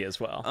 Yeah, me as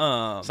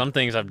well. Some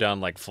things I've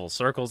done like full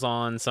circles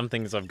on. Some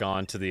things I've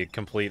gone to the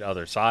complete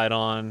other side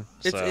on.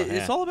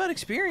 It's all about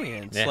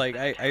experience. Yeah. Like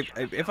I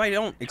if I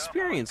don't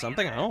experience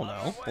something, I don't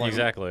know. Like,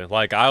 Exactly.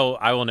 Like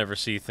I will never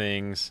see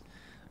things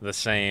the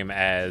same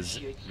as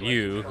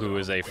you, who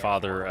is a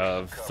father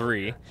of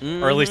 3,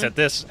 or at least at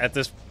this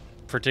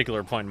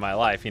particular point in my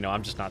life. You know,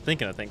 I'm just not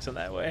thinking of things in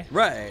that way.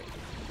 Right.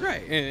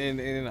 Right,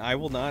 and I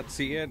will not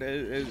see it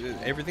as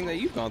everything that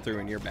you've gone through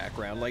in your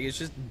background. Like, it's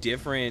just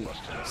different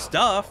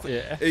stuff.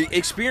 Yeah.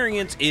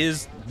 Experience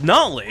is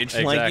knowledge.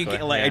 Like, you Exactly,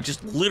 can, like yeah. I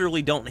just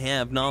literally don't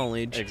have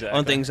knowledge Exactly.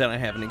 on things that I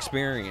haven't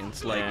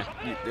experienced. Like,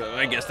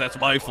 I guess that's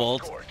my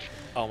fault.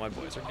 Oh, my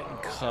boys are getting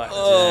cut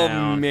Oh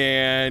down.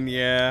 man,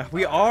 yeah,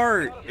 we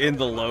are in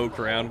the low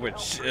ground,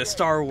 which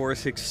Star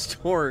Wars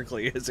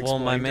historically is. Well,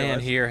 my explained to man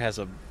us. here has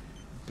a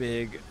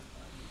big.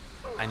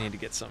 I need to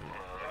get some.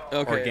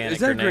 Okay, organic is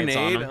that a grenades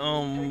on grenade? him.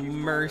 Oh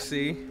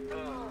mercy!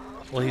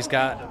 Well, he's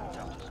got.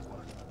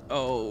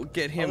 Oh,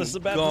 get him this is a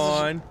bad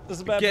gone! position. This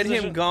is a bad Get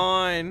position. him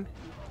gone!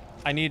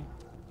 I need.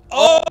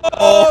 Oh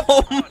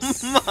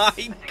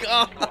my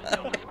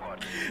god!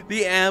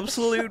 The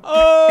absolute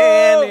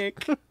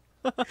panic.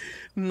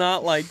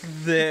 Not like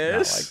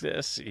this. Not like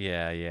this.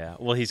 Yeah, yeah.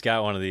 Well, he's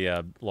got one of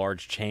the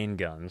large chain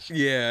guns.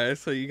 Yeah,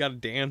 so you gotta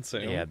dance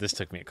him. Yeah, this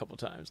took me a couple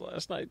times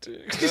last night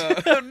too.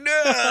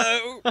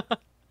 Oh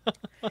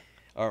no!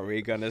 Are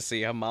we gonna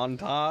see a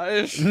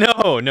montage?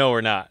 No,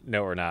 we're not.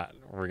 No, we're not.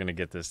 We're gonna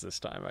get this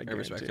time. I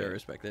respect it. I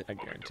respect it. I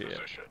guarantee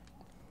it.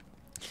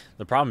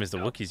 The problem is the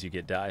Wookiees you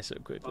get die so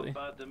quickly.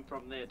 Bombard them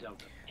from their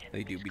delta.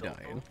 They do be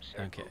dying.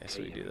 Okay,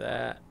 so we do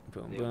that.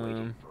 Boom,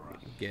 boom.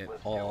 Get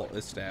all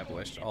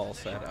established, all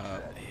set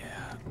up.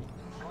 Yeah.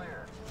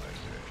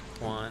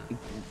 One.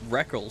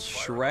 Reckles,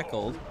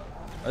 Shreckled.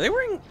 Are they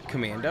wearing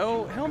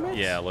commando helmets?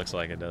 Yeah, it looks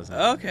like it does.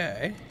 Now.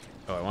 Okay.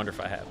 Oh, I wonder if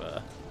I have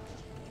a.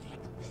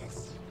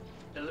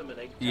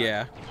 Eliminate.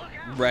 Yeah.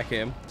 Wreck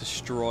him.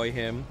 Destroy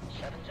him.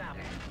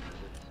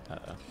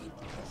 Uh-oh.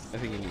 I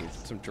think he needs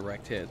some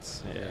direct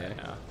hits. Yeah.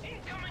 No.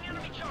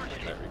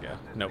 There we go.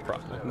 No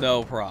problem.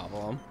 No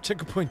problem.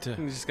 Check a pointer.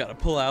 You just gotta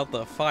pull out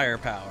the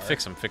firepower.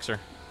 Fix him, fixer.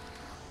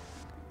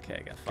 Okay,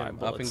 I got 5 him up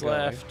bullets and going.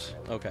 left.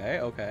 Okay,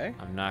 okay.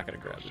 I'm not gonna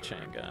grab the chain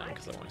gun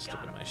because I want to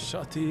stick with my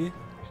shotty.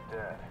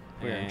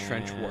 We're in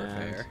trench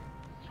warfare.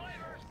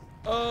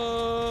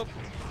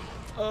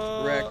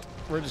 Wrecked.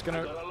 We're just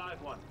gonna Got a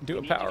live one. do a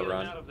We need to power get him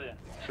run. out of there.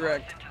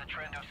 Wrecked.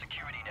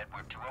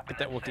 Get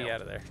that Wookiee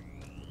out of there.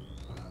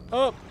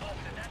 Oh!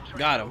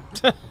 Got him.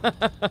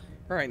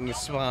 Right in the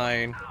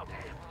spine.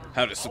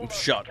 How does some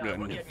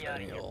shotgun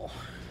feel?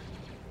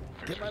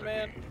 Get my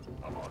man.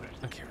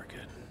 Okay, we're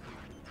good.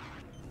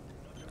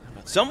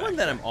 Someone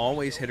that I'm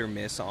always hit or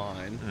miss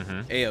on,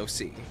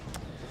 AOC.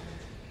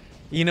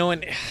 You know,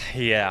 and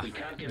yeah.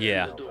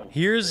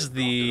 Here's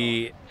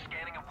the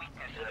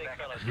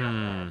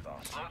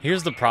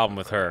here's the problem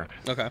with her,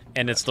 Okay.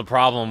 and it's the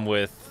problem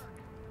with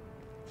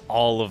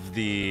all of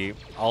the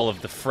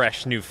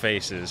fresh new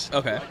faces.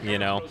 Okay. You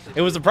know,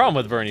 it was the problem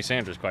with Bernie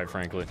Sanders, quite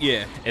frankly.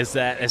 Yeah. Is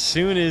that as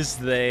soon as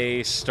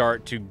they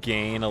start to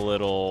gain a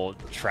little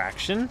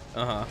traction,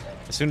 as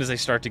soon as they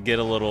start to get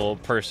a little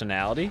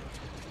personality,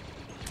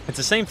 it's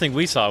the same thing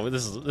we saw.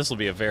 This will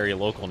be a very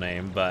local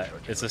name, but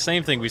it's the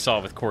same thing we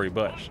saw with Cori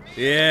Bush.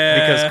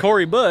 Yeah. Because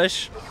Cori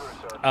Bush,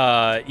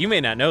 you may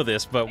not know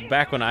this, but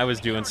back when I was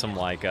doing some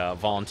like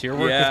volunteer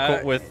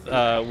work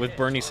with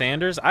Bernie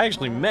Sanders, I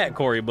actually met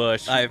Cori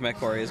Bush. I've met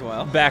Corey as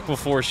well. Back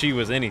before she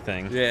was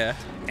anything. Yeah.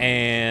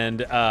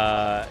 And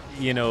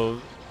you know,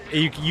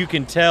 you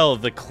can tell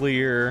the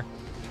clear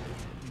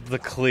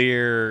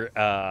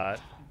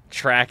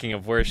tracking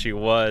of where she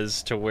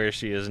was to where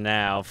she is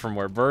now, from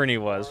where Bernie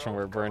was from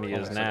where Bernie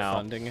is now. Like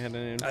funding had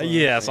an influence.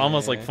 Yes,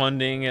 almost like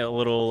funding, a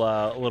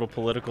little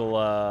political.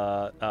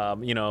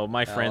 You know,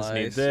 my friends need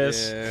Allies,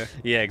 this.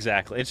 Yeah,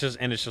 exactly. It's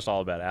just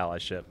all about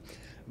allyship.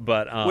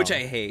 But which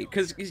I hate,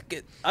 because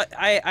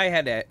I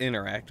had to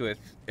interact with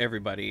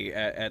everybody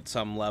at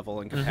some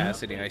level and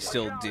capacity, and I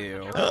still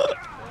do.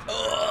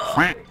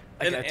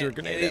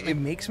 It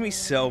makes me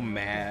so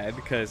mad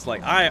because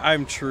like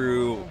I'm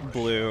true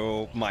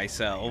blue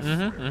myself,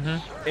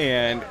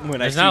 and when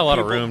there's not a lot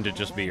of room to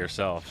just be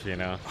yourself, you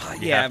know.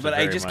 Yeah, but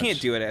I just can't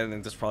do it,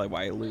 and that's probably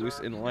why I lose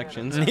in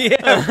elections.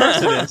 Yeah, of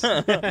course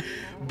it is.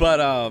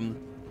 But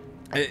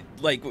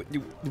like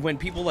when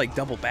people like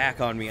double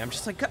back on me, I'm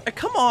just like,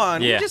 come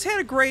on, we just had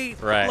a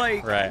great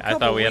like I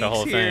thought we had a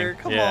whole here.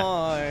 thing. Come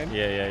on,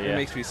 yeah. It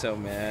makes me so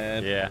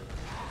mad. Yeah.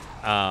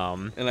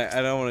 And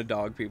I don't want to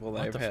dog people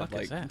that I've had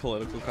like that?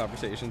 political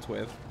conversations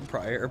with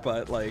prior,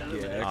 but like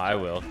Oh, I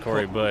will.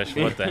 Cory Bush,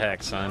 what the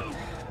heck, son?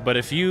 But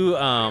if you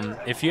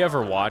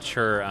ever watch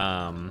her,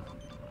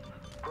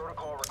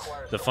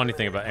 the funny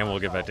thing about, and we'll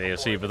get back to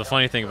AOC, but the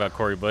funny thing about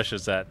Cory Bush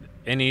is that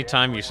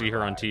anytime you see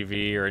her on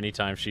TV or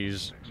anytime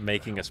she's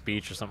making a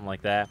speech or something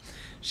like that,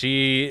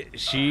 she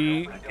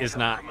is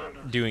not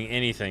doing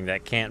anything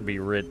that can't be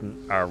read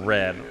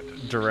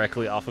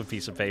directly off a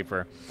piece of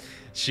paper.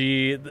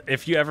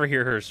 If you ever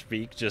hear her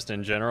speak just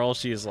in general,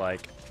 she's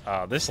like,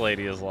 this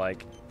lady is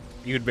like,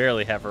 you'd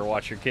barely have her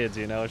watch your kids,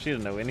 you know? She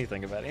doesn't know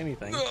anything about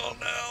anything. Oh,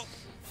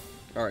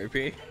 no.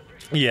 R.I.P.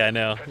 Yeah, I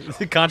know.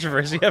 The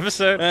controversy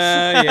episode.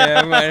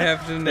 Yeah, we might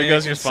have to there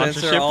goes your censor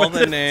sponsorship all with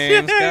the it.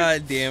 names.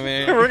 God damn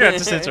it. We're going to have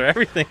to censor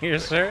everything here,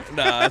 sir.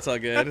 Nah, it's all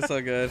good. It's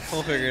all good.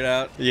 We'll figure it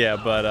out. Yeah,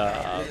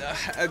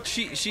 but...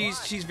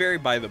 she's very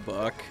by the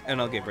book,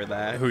 and I'll give her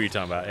that. Who are you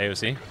talking about?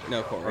 AOC?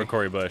 No, Cory. Or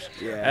Cory Bush?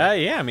 Yeah.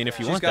 Yeah, I mean, if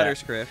you want She's got that. her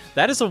script.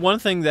 That is the one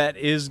thing that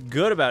is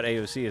good about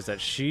AOC is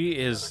that she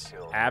is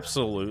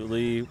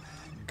absolutely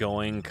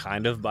going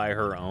kind of by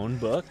her own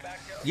book.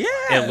 Yeah.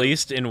 At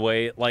least in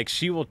way, like,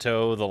 she will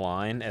toe the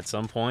line at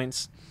some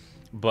points,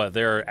 but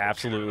there are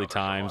absolutely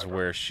times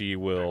where she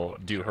will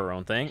do her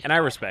own thing, and I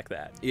respect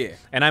that. Yeah.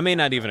 And I may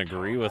not even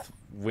agree with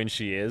when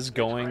she is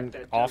going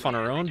off on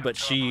her own, but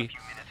she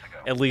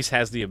at least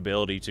has the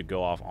ability to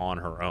go off on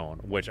her own,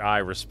 which I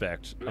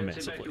respect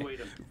immensely.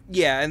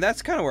 Yeah, and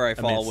that's kind of where I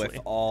fall Immensely.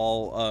 with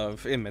all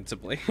of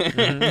Invincibly.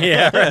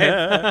 Yeah,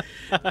 right.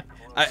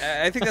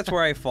 I think that's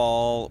where I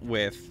fall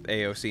with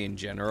AOC in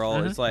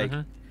general. It's like,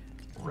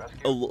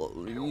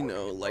 you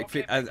know, like,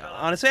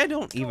 honestly, I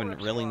don't even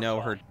really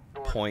know her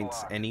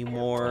points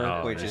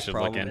anymore, which you is should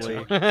look probably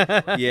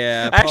into.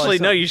 yeah. Actually,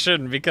 no, you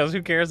shouldn't, because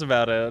who cares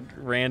about a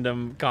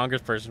random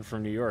congressperson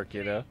from New York,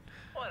 you know?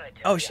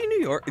 Oh, is she New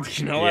York?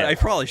 You know what? I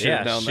probably should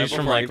have known that. She's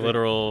from before I like even-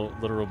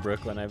 literal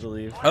Brooklyn, I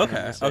believe. if I'm Okay,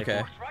 not mistaken.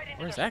 okay.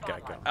 Where's that guy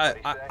going?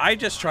 I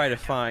just try to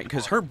find,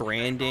 because her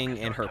branding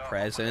and her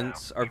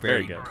presence are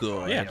very, Very good.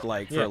 good. Yeah.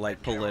 Like Yeah. for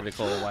like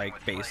political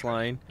like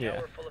baseline.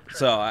 Yeah.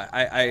 So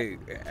I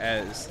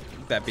as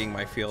that being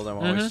my field, I'm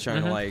always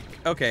trying to like,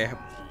 okay,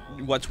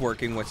 what's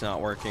working, what's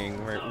not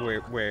working,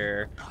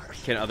 where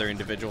can other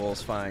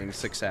individuals find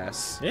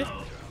success? Yeah.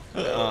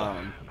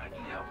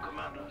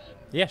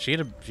 Yeah, she had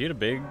a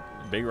big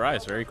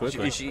rise very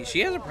quickly.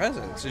 She has a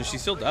presence, and she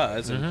still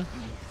does, and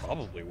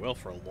probably will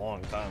for a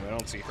long time. I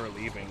don't see her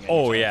leaving.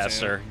 Oh anytime yeah, soon.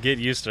 sir. Get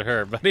used to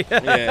her, buddy.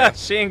 Yeah.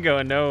 She ain't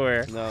going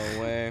nowhere. No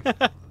way.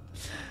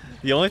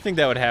 The only thing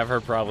that would have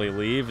her probably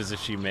leave is if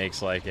she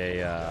makes like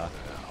a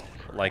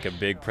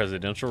big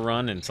presidential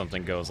run and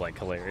something goes like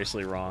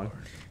hilariously wrong.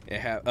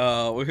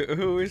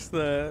 Who is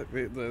the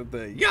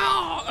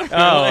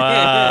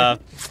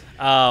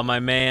My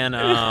man.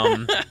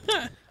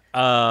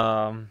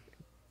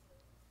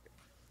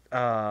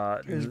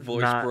 His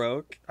voice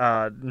broke.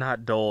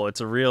 Not Dole.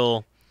 It's a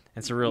real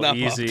Not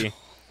easy.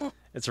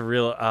 It's a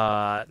real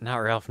not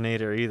Ralph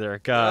Nader either.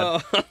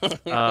 God.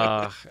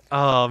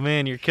 Oh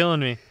man, you're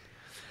killing me.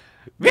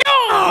 Yeah,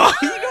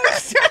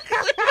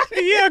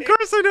 of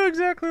course I know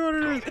exactly what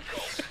it is.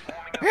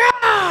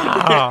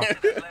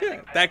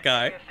 That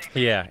guy.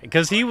 Yeah,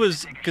 because he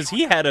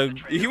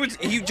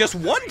just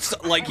won.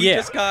 Like he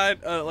just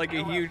got like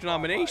a huge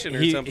nomination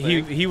or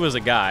something. He was a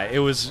guy. It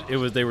was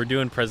they were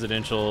doing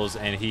presidentials,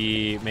 and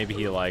maybe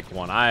he like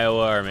won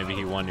Iowa, or maybe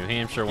he won New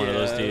Hampshire, one of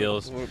those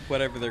deals.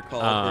 Whatever they're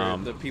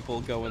called, where the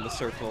people go in the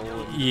circle.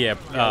 And yell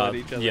at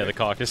each other. Yeah, the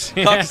caucus.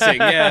 Caucusing,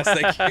 yes,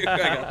 thank you. I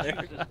got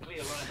there.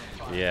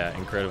 Yeah,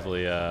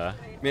 incredibly.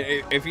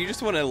 If you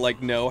just want to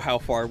like know how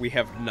far we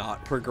have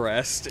not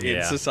progressed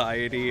in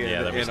society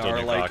and in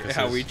our like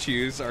how we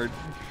choose our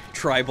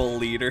tribal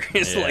leaders,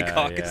 like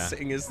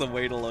caucusing is the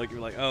way to look.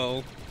 You're like,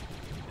 oh,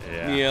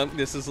 yeah,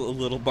 this is a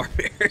little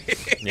barbarian.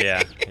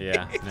 yeah,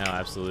 no,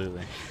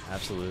 absolutely.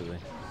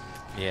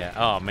 Yeah.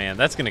 Oh man,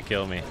 that's gonna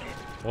kill me.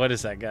 What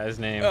is that guy's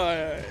name?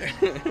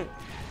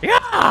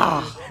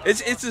 Yeah.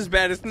 It's as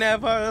bad as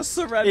never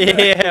surrender.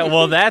 Yeah.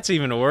 Well, that's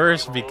even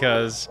worse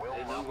because.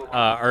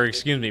 Or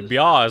excuse me,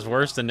 Bia is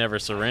worse than Never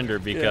Surrender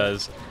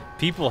because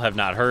people have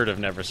not heard of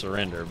Never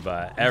Surrender,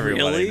 but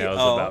everybody knows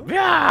about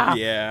Bia.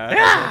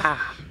 Yeah.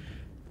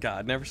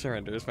 God, Never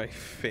Surrender is my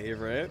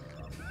favorite.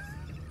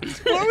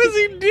 What was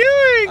he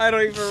doing? I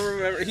don't even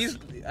remember.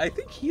 I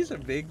think he's a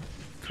big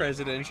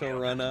presidential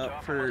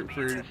run-up for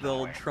the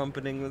old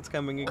trumpeting that's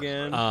coming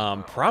again.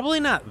 Probably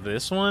not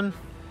this one.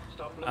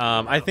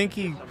 I think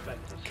he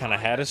kind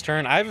of had his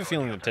turn. I have a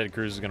feeling that Ted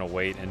Cruz is going to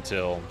wait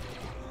until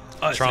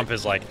Trump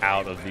is like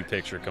out of the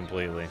picture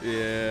completely.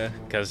 Yeah.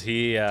 Because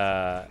he,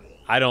 I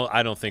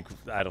don't think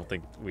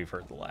we've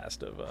heard the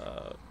last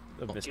of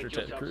Mr.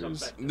 Ted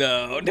Cruz.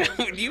 No, no,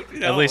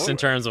 At least in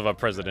terms of a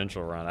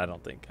presidential run, I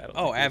don't think.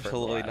 Oh,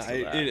 absolutely not.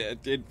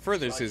 It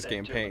furthers his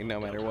campaign, no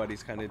matter what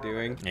he's kind of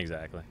doing.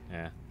 Exactly.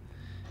 Yeah.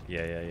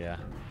 Yeah.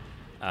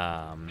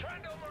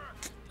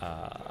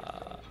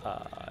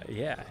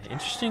 Yeah.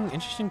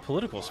 Interesting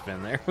political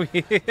spin there. Well,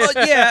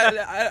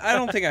 yeah, I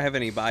don't think I have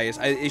any bias.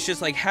 It's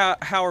just like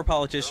how are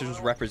politicians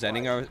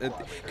representing our?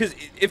 Because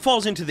it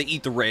falls into the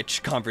eat the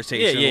rich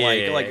conversation.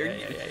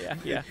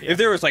 Yeah. If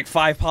there was like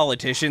 5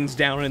 politicians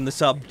down in the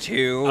sub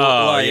 2,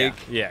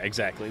 yeah,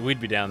 exactly.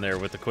 We'd be down there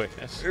with the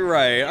quickness.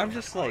 Right. I'm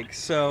just like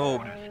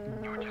so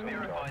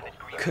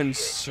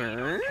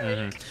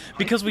concerned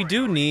because we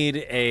do need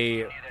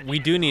a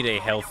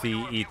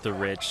healthy eat the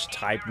rich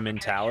type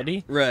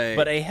mentality, right?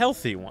 But a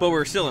healthy one. But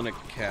we're still in a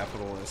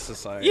capitalist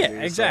society. Yeah,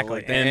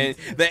 exactly. So like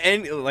the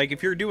end, like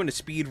if you're doing a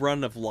speed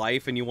run of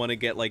life and you want to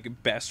get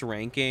like best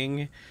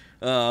ranking,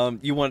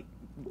 you want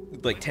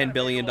like $10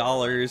 billion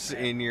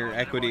in your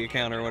equity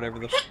account or whatever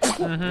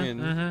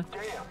the.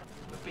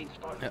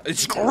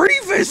 It's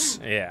Grievous.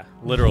 Yeah,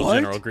 literal what?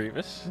 General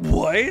Grievous.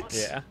 What?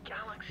 Yeah,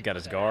 he got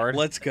his guard.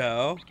 Let's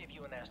go.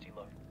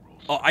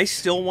 Oh, I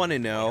still want to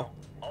know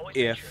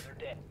if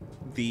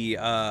the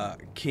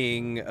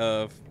king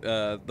of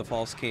the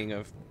false king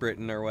of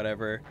Britain or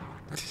whatever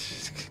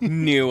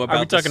knew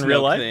about the talking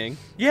real life thing.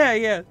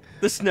 Yeah,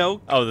 the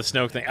Snoke. Oh, the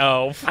Snoke thing.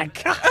 Oh my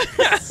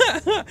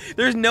god.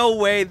 There's no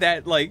way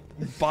that like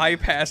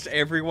bypassed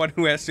everyone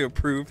who has to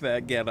approve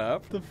that get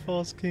up. The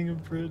false king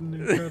of Britain,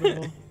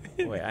 incredible.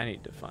 Wait, I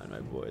need to find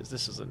my boys.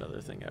 This is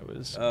another thing I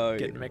was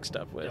getting mixed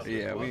up with.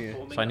 Yeah,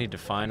 so I need to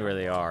find where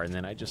they are, and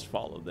then I just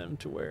follow them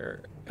to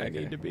where I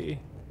need to be.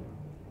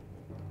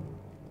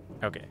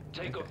 Okay.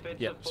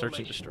 Yep, search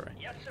and destroy.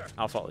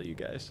 I'll follow you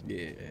guys.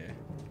 Yeah.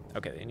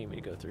 Okay, they need me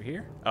to go through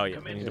here? Oh, yeah,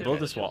 they need to build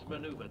this wall.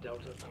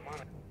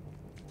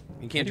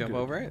 You can't jump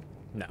over it?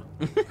 No.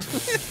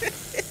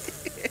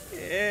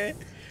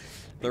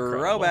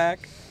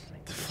 Throwback.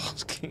 The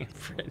false king of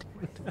Britain.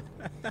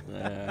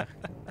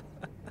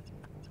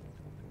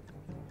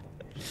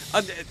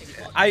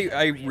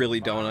 I really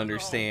don't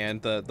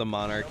understand the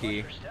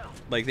monarchy.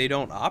 Like they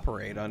don't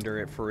operate under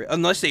it for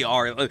unless they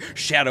are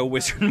Shadow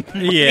Wizard.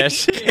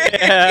 Yes.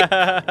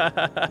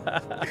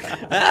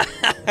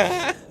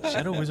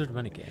 Shadow Wizard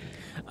Money Gang.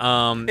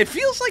 It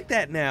feels like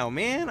that now,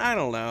 man. I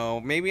don't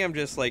know. Maybe I'm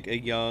just like a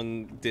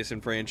young,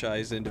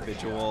 disenfranchised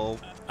individual.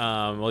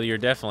 Well, you're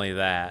definitely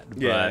that.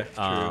 But, yeah,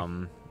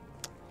 true.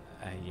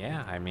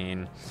 Yeah, I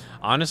mean,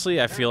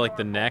 honestly, I feel like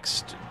the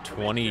next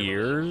 20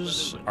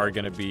 years are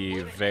going to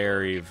be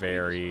very,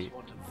 very,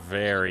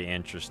 very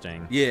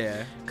interesting.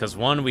 Yeah. Because,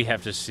 one, we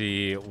have to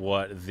see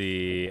what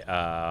the...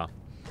 well,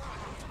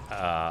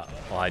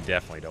 I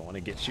definitely don't want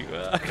to get you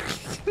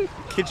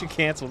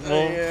canceled.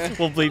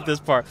 We'll bleep this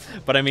part.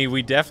 But, I mean,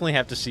 we definitely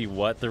have to see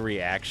what the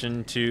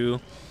reaction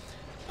to...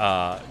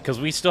 Because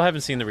we still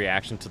haven't seen the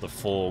reaction to the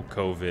full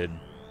COVID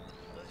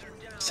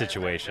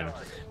situation.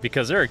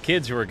 Because there are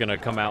kids who are going to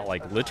come out,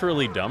 like,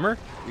 literally dumber.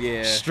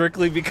 Yeah.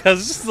 Strictly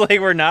because,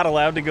 like, we're not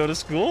allowed to go to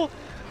school.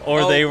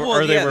 Or they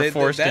were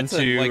forced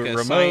into a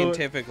remote.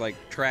 Scientific,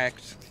 like,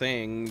 tracked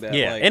thing. That,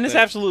 yeah, like, and it's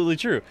absolutely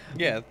true.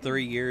 Yeah,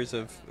 3 years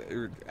of...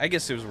 I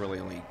guess it was really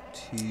only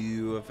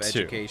 2 of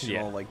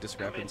educational, like,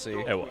 discrepancy.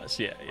 It was,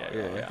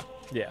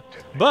 yeah.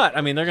 But,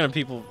 I mean, they're going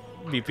to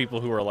be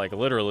people who are, like,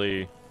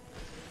 literally,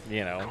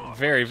 you know,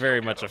 very,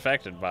 very much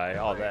affected by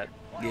all that.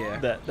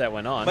 Yeah, that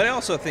went on. But I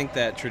also think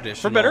that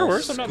traditional for better or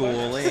worse,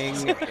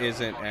 schooling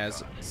isn't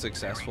as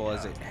successful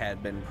as it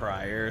had been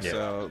prior. Yeah.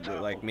 So,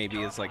 like,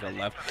 maybe it's like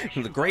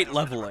the great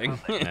leveling.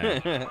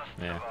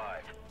 Yeah.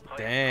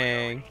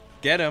 Dang.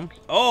 Get him.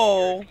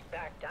 Oh.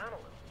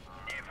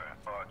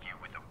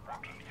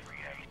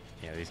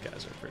 Yeah, these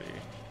guys are pretty...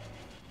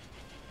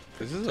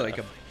 This is like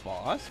a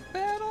boss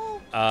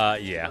battle?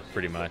 Yeah,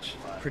 pretty much.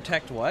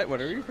 Protect what? What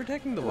are you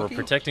protecting? The Wookiee? We're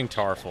protecting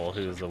Tarful,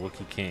 who's the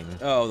Wookiee king.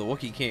 Oh, the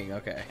Wookiee king,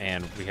 okay.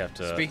 And we have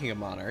to... Speaking of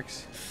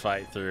monarchs.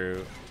 Fight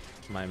through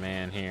my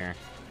man here.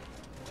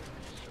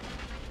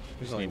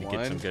 There's just need to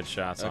get some good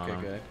shots on him.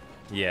 Okay, good.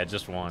 Yeah,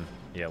 just one.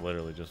 Yeah,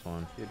 literally just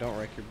one. Yeah, don't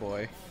wreck your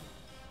boy.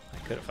 I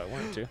could if I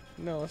wanted to.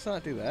 No, let's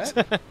not do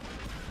that.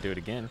 Do it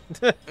again.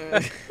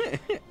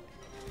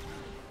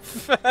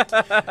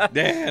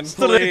 Dan,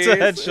 straight to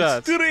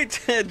headshots. Straight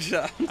to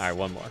headshots. Alright,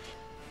 one more.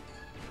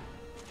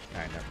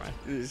 Alright, never mind.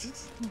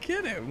 Just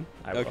get him.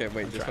 Okay,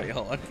 wait, just wait,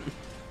 hold on.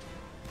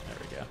 There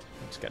we go.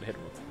 Just gotta hit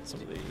him with some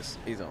of these.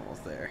 He's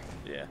almost there.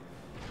 Yeah.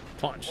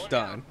 Punch.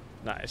 Done.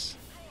 Nice.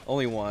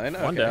 Only one?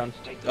 One down.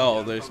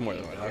 Oh, there's more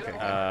than one.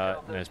 Okay.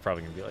 There's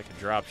probably gonna be like a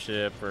drop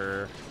ship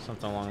or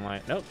something along the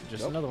line. Nope,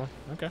 just another one.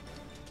 Okay.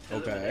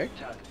 Okay.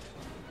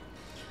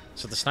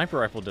 So the sniper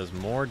rifle does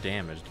more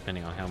damage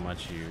depending on how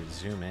much you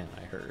zoom in,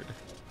 I heard.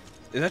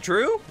 Is that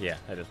true? Yeah,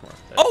 that is more.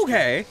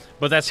 Okay.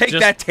 But that's Take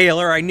that,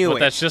 Taylor. I knew it. But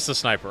that's just a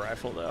sniper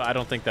rifle, though. I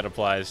don't think that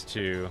applies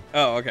to...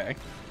 Oh, okay.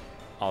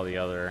 All the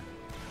other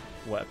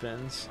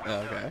weapons. Oh,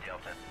 okay.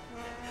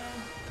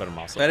 but I'm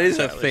also That not is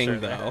a entirely thing, sure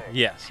though.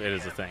 Yes, it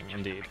is a thing,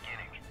 indeed.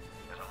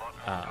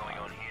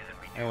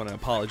 I want an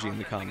apology in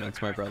the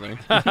comments, my brother.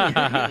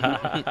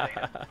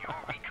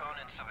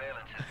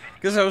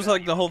 Because that was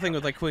like the whole thing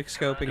with like quick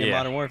scoping and Yeah.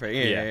 Modern Warfare.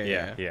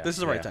 Yeah. Yeah, This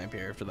is the right yeah. time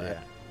period for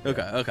that. Yeah.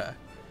 Okay.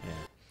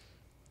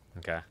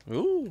 Okay.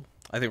 Ooh,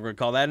 I think we're gonna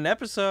call that an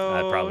episode.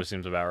 That probably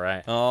seems about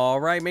right. All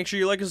right, make sure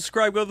you like and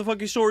subscribe, go to the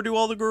funky store, do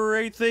all the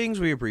great things.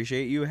 We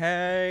appreciate you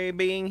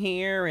being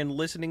here and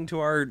listening to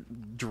our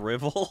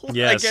drivel.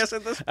 Yes. I guess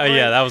at this point. Oh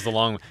yeah, that was the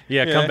long one.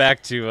 Yeah, Yeah. come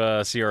back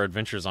to see our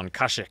adventures on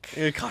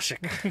KASHYYYK.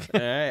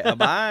 KASHYYYK. All right,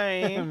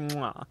 bye.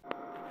 Mwah.